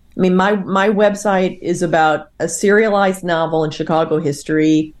Twitter. I mean, my website is about a serialized novel in Chicago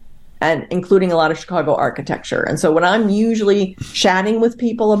history, and including a lot of Chicago architecture. And so what I'm usually chatting with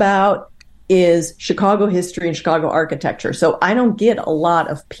people about is Chicago history and Chicago architecture. So I don't get a lot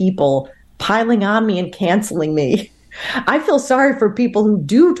of people piling on me and canceling me. I feel sorry for people who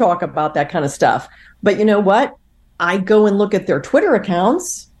do talk about that kind of stuff. But you know what? I go and look at their Twitter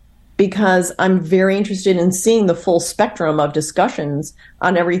accounts because I'm very interested in seeing the full spectrum of discussions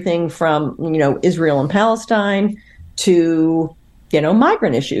on everything from, Israel and Palestine to,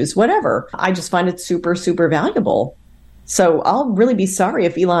 migrant issues, whatever. I just find it super, super valuable. So I'll really be sorry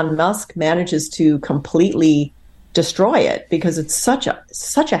if Elon Musk manages to completely destroy it because it's such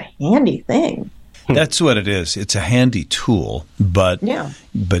a handy thing. That's what it is. It's a handy tool, but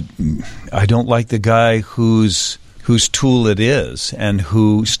I don't like the guy who's whose tool it is and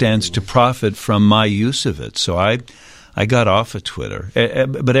who stands to profit from my use of it. So I got off of Twitter.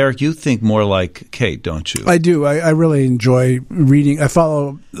 But Eric, you think more like Kate, don't you? I do. I really enjoy reading. I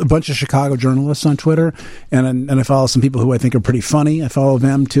follow a bunch of Chicago journalists on Twitter, and I follow some people who I think are pretty funny. I follow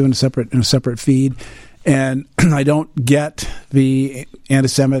them too in a separate feed. And I don't get the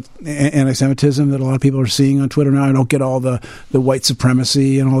anti-Semitism that a lot of people are seeing on Twitter now. I don't get all the white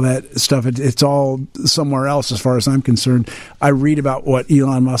supremacy and all that stuff. It's all somewhere else as far as I'm concerned. I read about what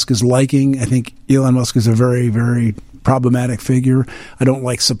Elon Musk is liking. I think Elon Musk is a very, very problematic figure. I don't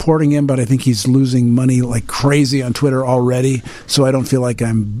like supporting him, but I think he's losing money like crazy on Twitter already. So I don't feel like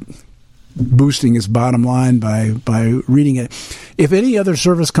I'm boosting his bottom line by reading it. If any other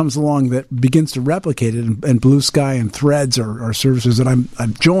service comes along that begins to replicate it, and Blue Sky and Threads are services that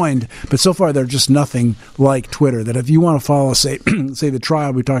I've joined, but so far they're just nothing like Twitter. That if you want to follow, say the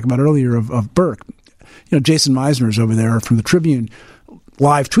trial we talked about earlier of Burke, Jason Meisner's over there from the Tribune,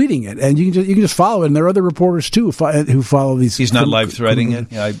 live tweeting it, and you can just follow it. And there are other reporters too who follow these. He's not live threading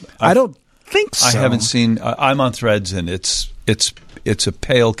it. Yeah, I don't think so. I haven't seen. I'm on Threads, and it's a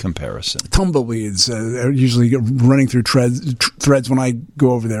pale comparison. Tumbleweeds are usually running through threads when I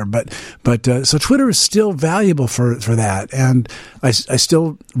go over there, but so Twitter is still valuable for that, and I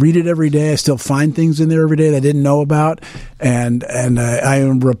still read it every day. I still find things in there every day that I didn't know about, and I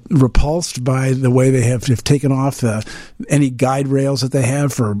am repulsed by the way they have taken off any guide rails that they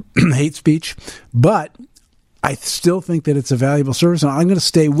have for hate speech, but I still think that it's a valuable service, and I'm going to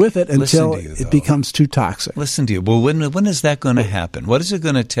stay with it until it becomes too toxic. Listen to you. Well, when is that going to happen? What is it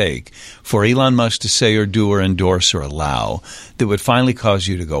going to take for Elon Musk to say or do or endorse or allow that would finally cause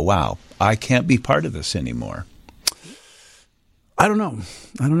you to go, wow, I can't be part of this anymore? I don't know.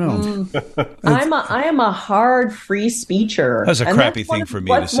 I am a hard free speecher. That's a crappy thing for me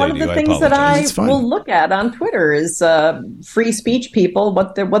to say to you. One of the things that I will look at on Twitter is free speech people,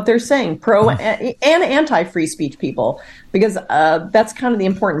 what they're saying, pro and anti-free speech people, because that's kind of the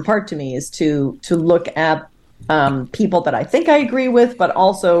important part to me, is to look at people that I think I agree with, but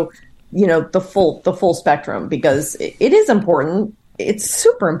also the full spectrum, because it is important. It's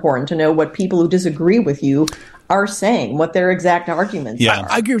super important to know what people who disagree with you are saying, what their exact arguments are.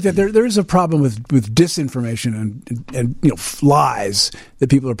 I agree with that. There is a problem with disinformation and lies that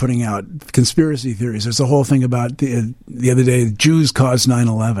people are putting out, conspiracy theories. There's a whole thing about the other day, Jews caused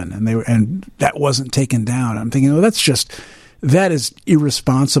 9/11, and that wasn't taken down. I'm thinking, that is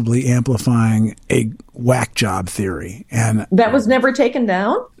irresponsibly amplifying a whack job theory, and that was never taken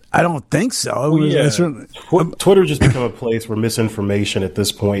down. I don't think so. Twitter just become a place where misinformation at this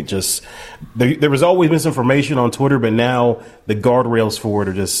point there was always misinformation on Twitter, but now the guardrails for it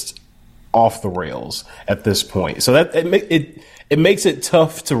are just off the rails at this point. So that it makes it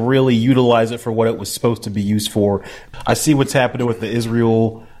tough to really utilize it for what it was supposed to be used for. I see what's happening with the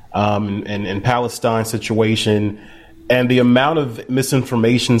Israel and Palestine situation, and the amount of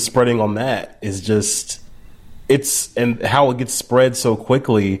misinformation spreading on that is just. And how it gets spread so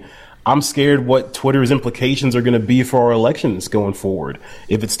quickly. I'm scared what Twitter's implications are going to be for our elections going forward.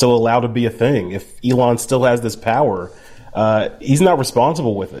 If it's still allowed to be a thing, if Elon still has this power, he's not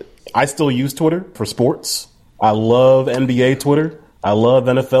responsible with it. I still use Twitter for sports. I love NBA Twitter. I love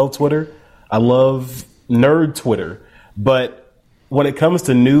NFL Twitter. I love nerd Twitter. But when it comes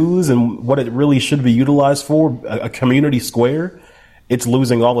to news and what it really should be utilized for, a community square, it's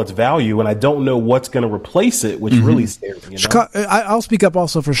losing all its value, and I don't know what's going to replace it, which really scares me. I'll speak up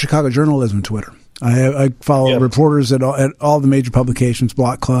also for Chicago journalism Twitter. I follow reporters at all the major publications,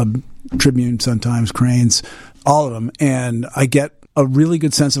 Block Club, Tribune, Sun-Times, Cranes, all of them, and I get a really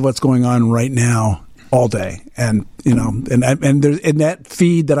good sense of what's going on right now all day. And and there's in that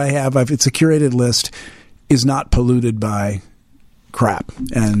feed that I have, it's a curated list, is not polluted by crap,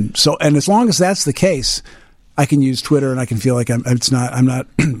 and as long as that's the case, I can use Twitter and I can feel like I'm not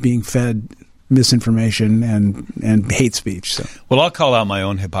being fed misinformation and hate speech. So. Well, I'll call out my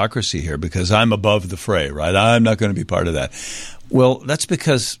own hypocrisy here because I'm above the fray, right? I'm not going to be part of that. Well, that's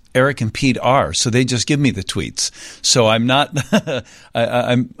because Eric and Pete are, so they just give me the tweets. So I'm not,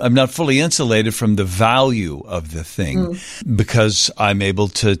 I'm not fully insulated from the value of the thing because I'm able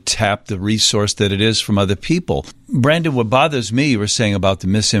to tap the resource that it is from other people. Brandon, what bothers me, you were saying about the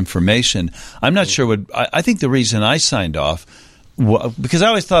misinformation. I'm not sure I think the reason I signed off, because I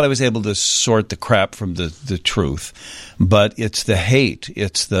always thought I was able to sort the crap from the truth, but it's the hate,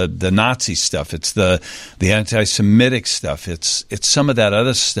 it's the Nazi stuff, it's the anti-Semitic stuff, it's some of that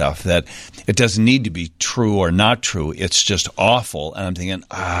other stuff that it doesn't need to be true or not true. It's just awful, and I'm thinking,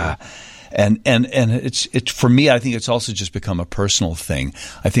 And it's for me, I think it's also just become a personal thing.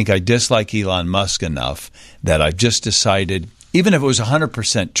 I think I dislike Elon Musk enough that I've just decided, even if it was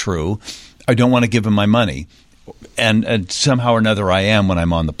 100% true, I don't want to give him my money. And somehow or another I am when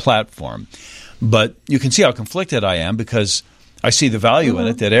I'm on the platform. But you can see how conflicted I am because I see the value in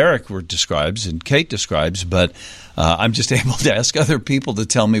it that Eric describes and Kate describes, but I'm just able to ask other people to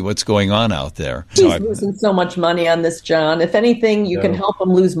tell me what's going on out there. He's losing so much money on this, John. If anything, you can help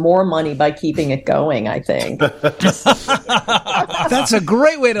him lose more money by keeping it going, I think. That's a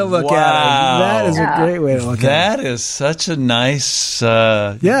great way to look at it. That is a great way to look at it. That is such a nice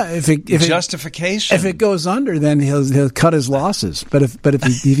justification. If it goes under, then he'll cut his losses. But if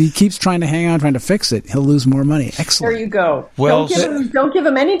he keeps trying to hang on, trying to fix it, he'll lose more money. Excellent. There you go. Well, don't give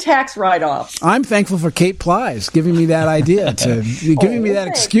him any tax write-offs. I'm thankful for Kate Plies giving me that idea, giving me that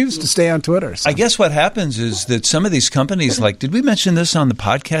excuse to stay on Twitter. So. I guess what happens is that some of these companies, like, did we mention this on the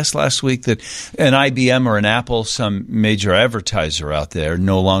podcast last week, that an IBM or an Apple, some major advertiser out there,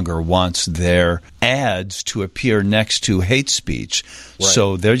 no longer wants their ads to appear next to hate speech. Right.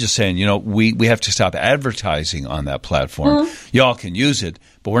 So they're just saying, we have to stop advertising on that platform. Y'all can use it,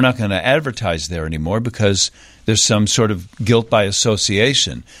 but we're not going to advertise there anymore because there's some sort of guilt by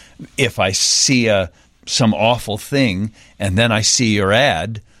association. If I see some awful thing and then I see your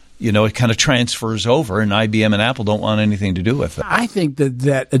ad, it kind of transfers over, and IBM and Apple don't want anything to do with it. I think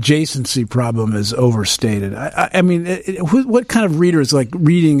that adjacency problem is overstated. I mean, what kind of reader is like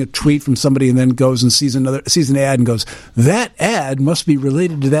reading a tweet from somebody and then goes and sees an ad and goes, that ad must be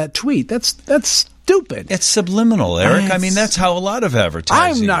related to that tweet? That's stupid. It's subliminal, Eric. I mean, that's how a lot of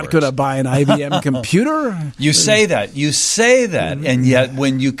advertising I'm not going to buy an IBM computer. You say that, and yet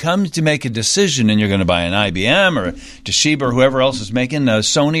when you come to make a decision and you're going to buy an IBM or Toshiba or whoever else is making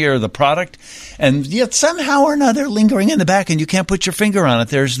Sony or the product, and yet somehow or another lingering in the back and you can't put your finger on it,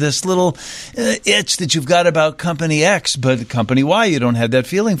 there's this little itch that you've got about company X, but company Y you don't have that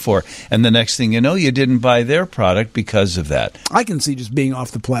feeling for. And the next thing you know, you didn't buy their product because of that. I can see just being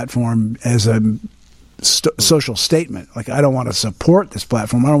off the platform as a social statement. Like, I don't want to support this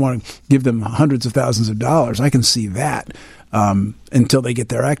platform. I don't want to give them hundreds of thousands of dollars. I can see that until they get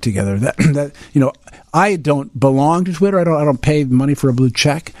their act together. I don't belong to Twitter. I don't pay money for a blue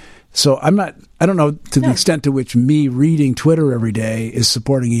check. So I don't know to the extent to which me reading Twitter every day is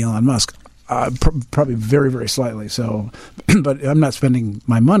supporting Elon Musk. Probably very, very slightly. So, but I'm not spending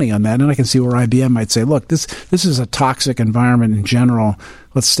my money on that. And I can see where IBM might say, look, this is a toxic environment in general.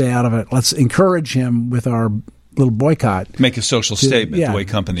 Let's stay out of it. Let's encourage him with our little boycott. Make a social statement the way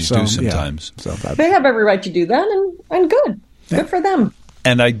companies do sometimes. Yeah. So they have every right to do that, and good. Yeah. Good for them.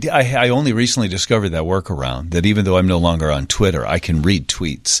 And I only recently discovered that workaround, that even though I'm no longer on Twitter, I can read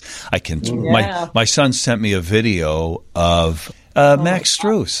tweets. I can. Yeah. My son sent me a video of Max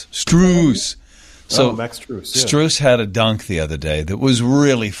Strus. So Max Strus. Yeah. Strus had a dunk the other day that was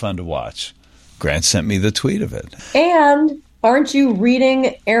really fun to watch. Grant sent me the tweet of it. And aren't you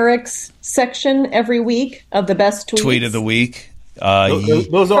reading Eric's section every week of the best tweets? Tweet of the week.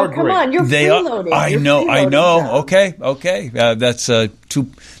 Those are great. Come on, you're freeloading. I know. Okay. That's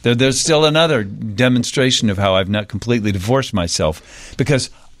there's still another demonstration of how I've not completely divorced myself, because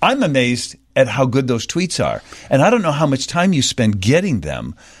I'm amazed at how good those tweets are. And I don't know how much time you spend getting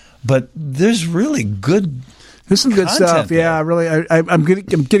them, but there's really good. There's some good stuff. There. Yeah, really. I'm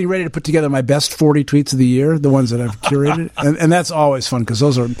getting ready to put together my best 40 tweets of the year, the ones that I've curated, and that's always fun because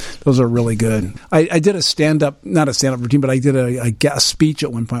those are really good. I did not a stand up routine, but I did a speech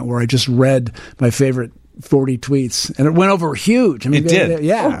at one point where I just read my favorite 40 tweets, and it went over huge. I mean, it did.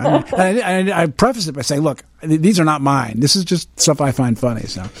 Yeah. I prefaced it by saying, look, these are not mine. This is just stuff I find funny.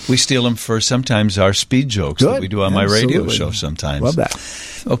 So we steal them for sometimes our speed jokes that we do on my radio show sometimes. Love that.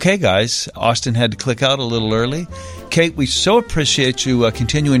 Okay, guys. Austin had to click out a little early. Kate, we so appreciate you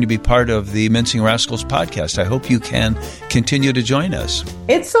continuing to be part of the Mincing Rascals podcast. I hope you can continue to join us.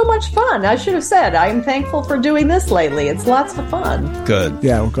 It's so much fun. I should have said, I'm thankful for doing this lately. It's lots of fun. Good.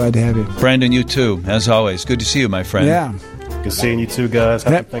 Yeah, we're glad to have you. Brandon, you too, as always. Good to see you, my friend. Yeah. Good seeing you too, guys.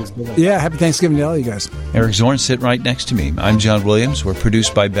 Happy Thanksgiving. Yeah, happy Thanksgiving to all you guys. Eric Zorn sitting right next to me. I'm John Williams. We're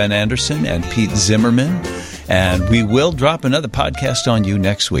produced by Ben Anderson and Pete Zimmerman. And we will drop another podcast on you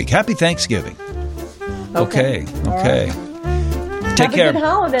next week. Happy Thanksgiving. Okay. Right. Take care. Have a good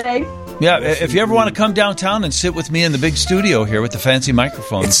holiday. Yeah, if you ever want to come downtown and sit with me in the big studio here with the fancy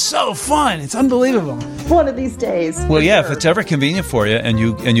microphone. It's so fun. It's unbelievable. One of these days. Well, yeah, if it's ever convenient for you and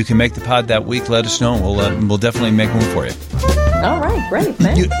you can make the pod that week, let us know. We'll definitely make room for you. All right, great.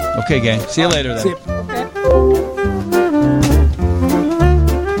 Thanks. Okay, gang. See you later then. See you.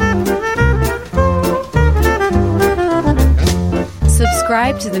 Subscribe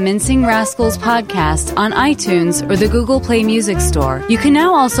subscribe to the Mincing Rascals podcast on iTunes or the Google Play Music Store. You can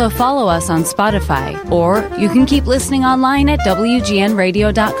now also follow us on Spotify, or you can keep listening online at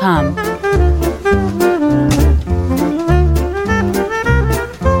WGNradio.com.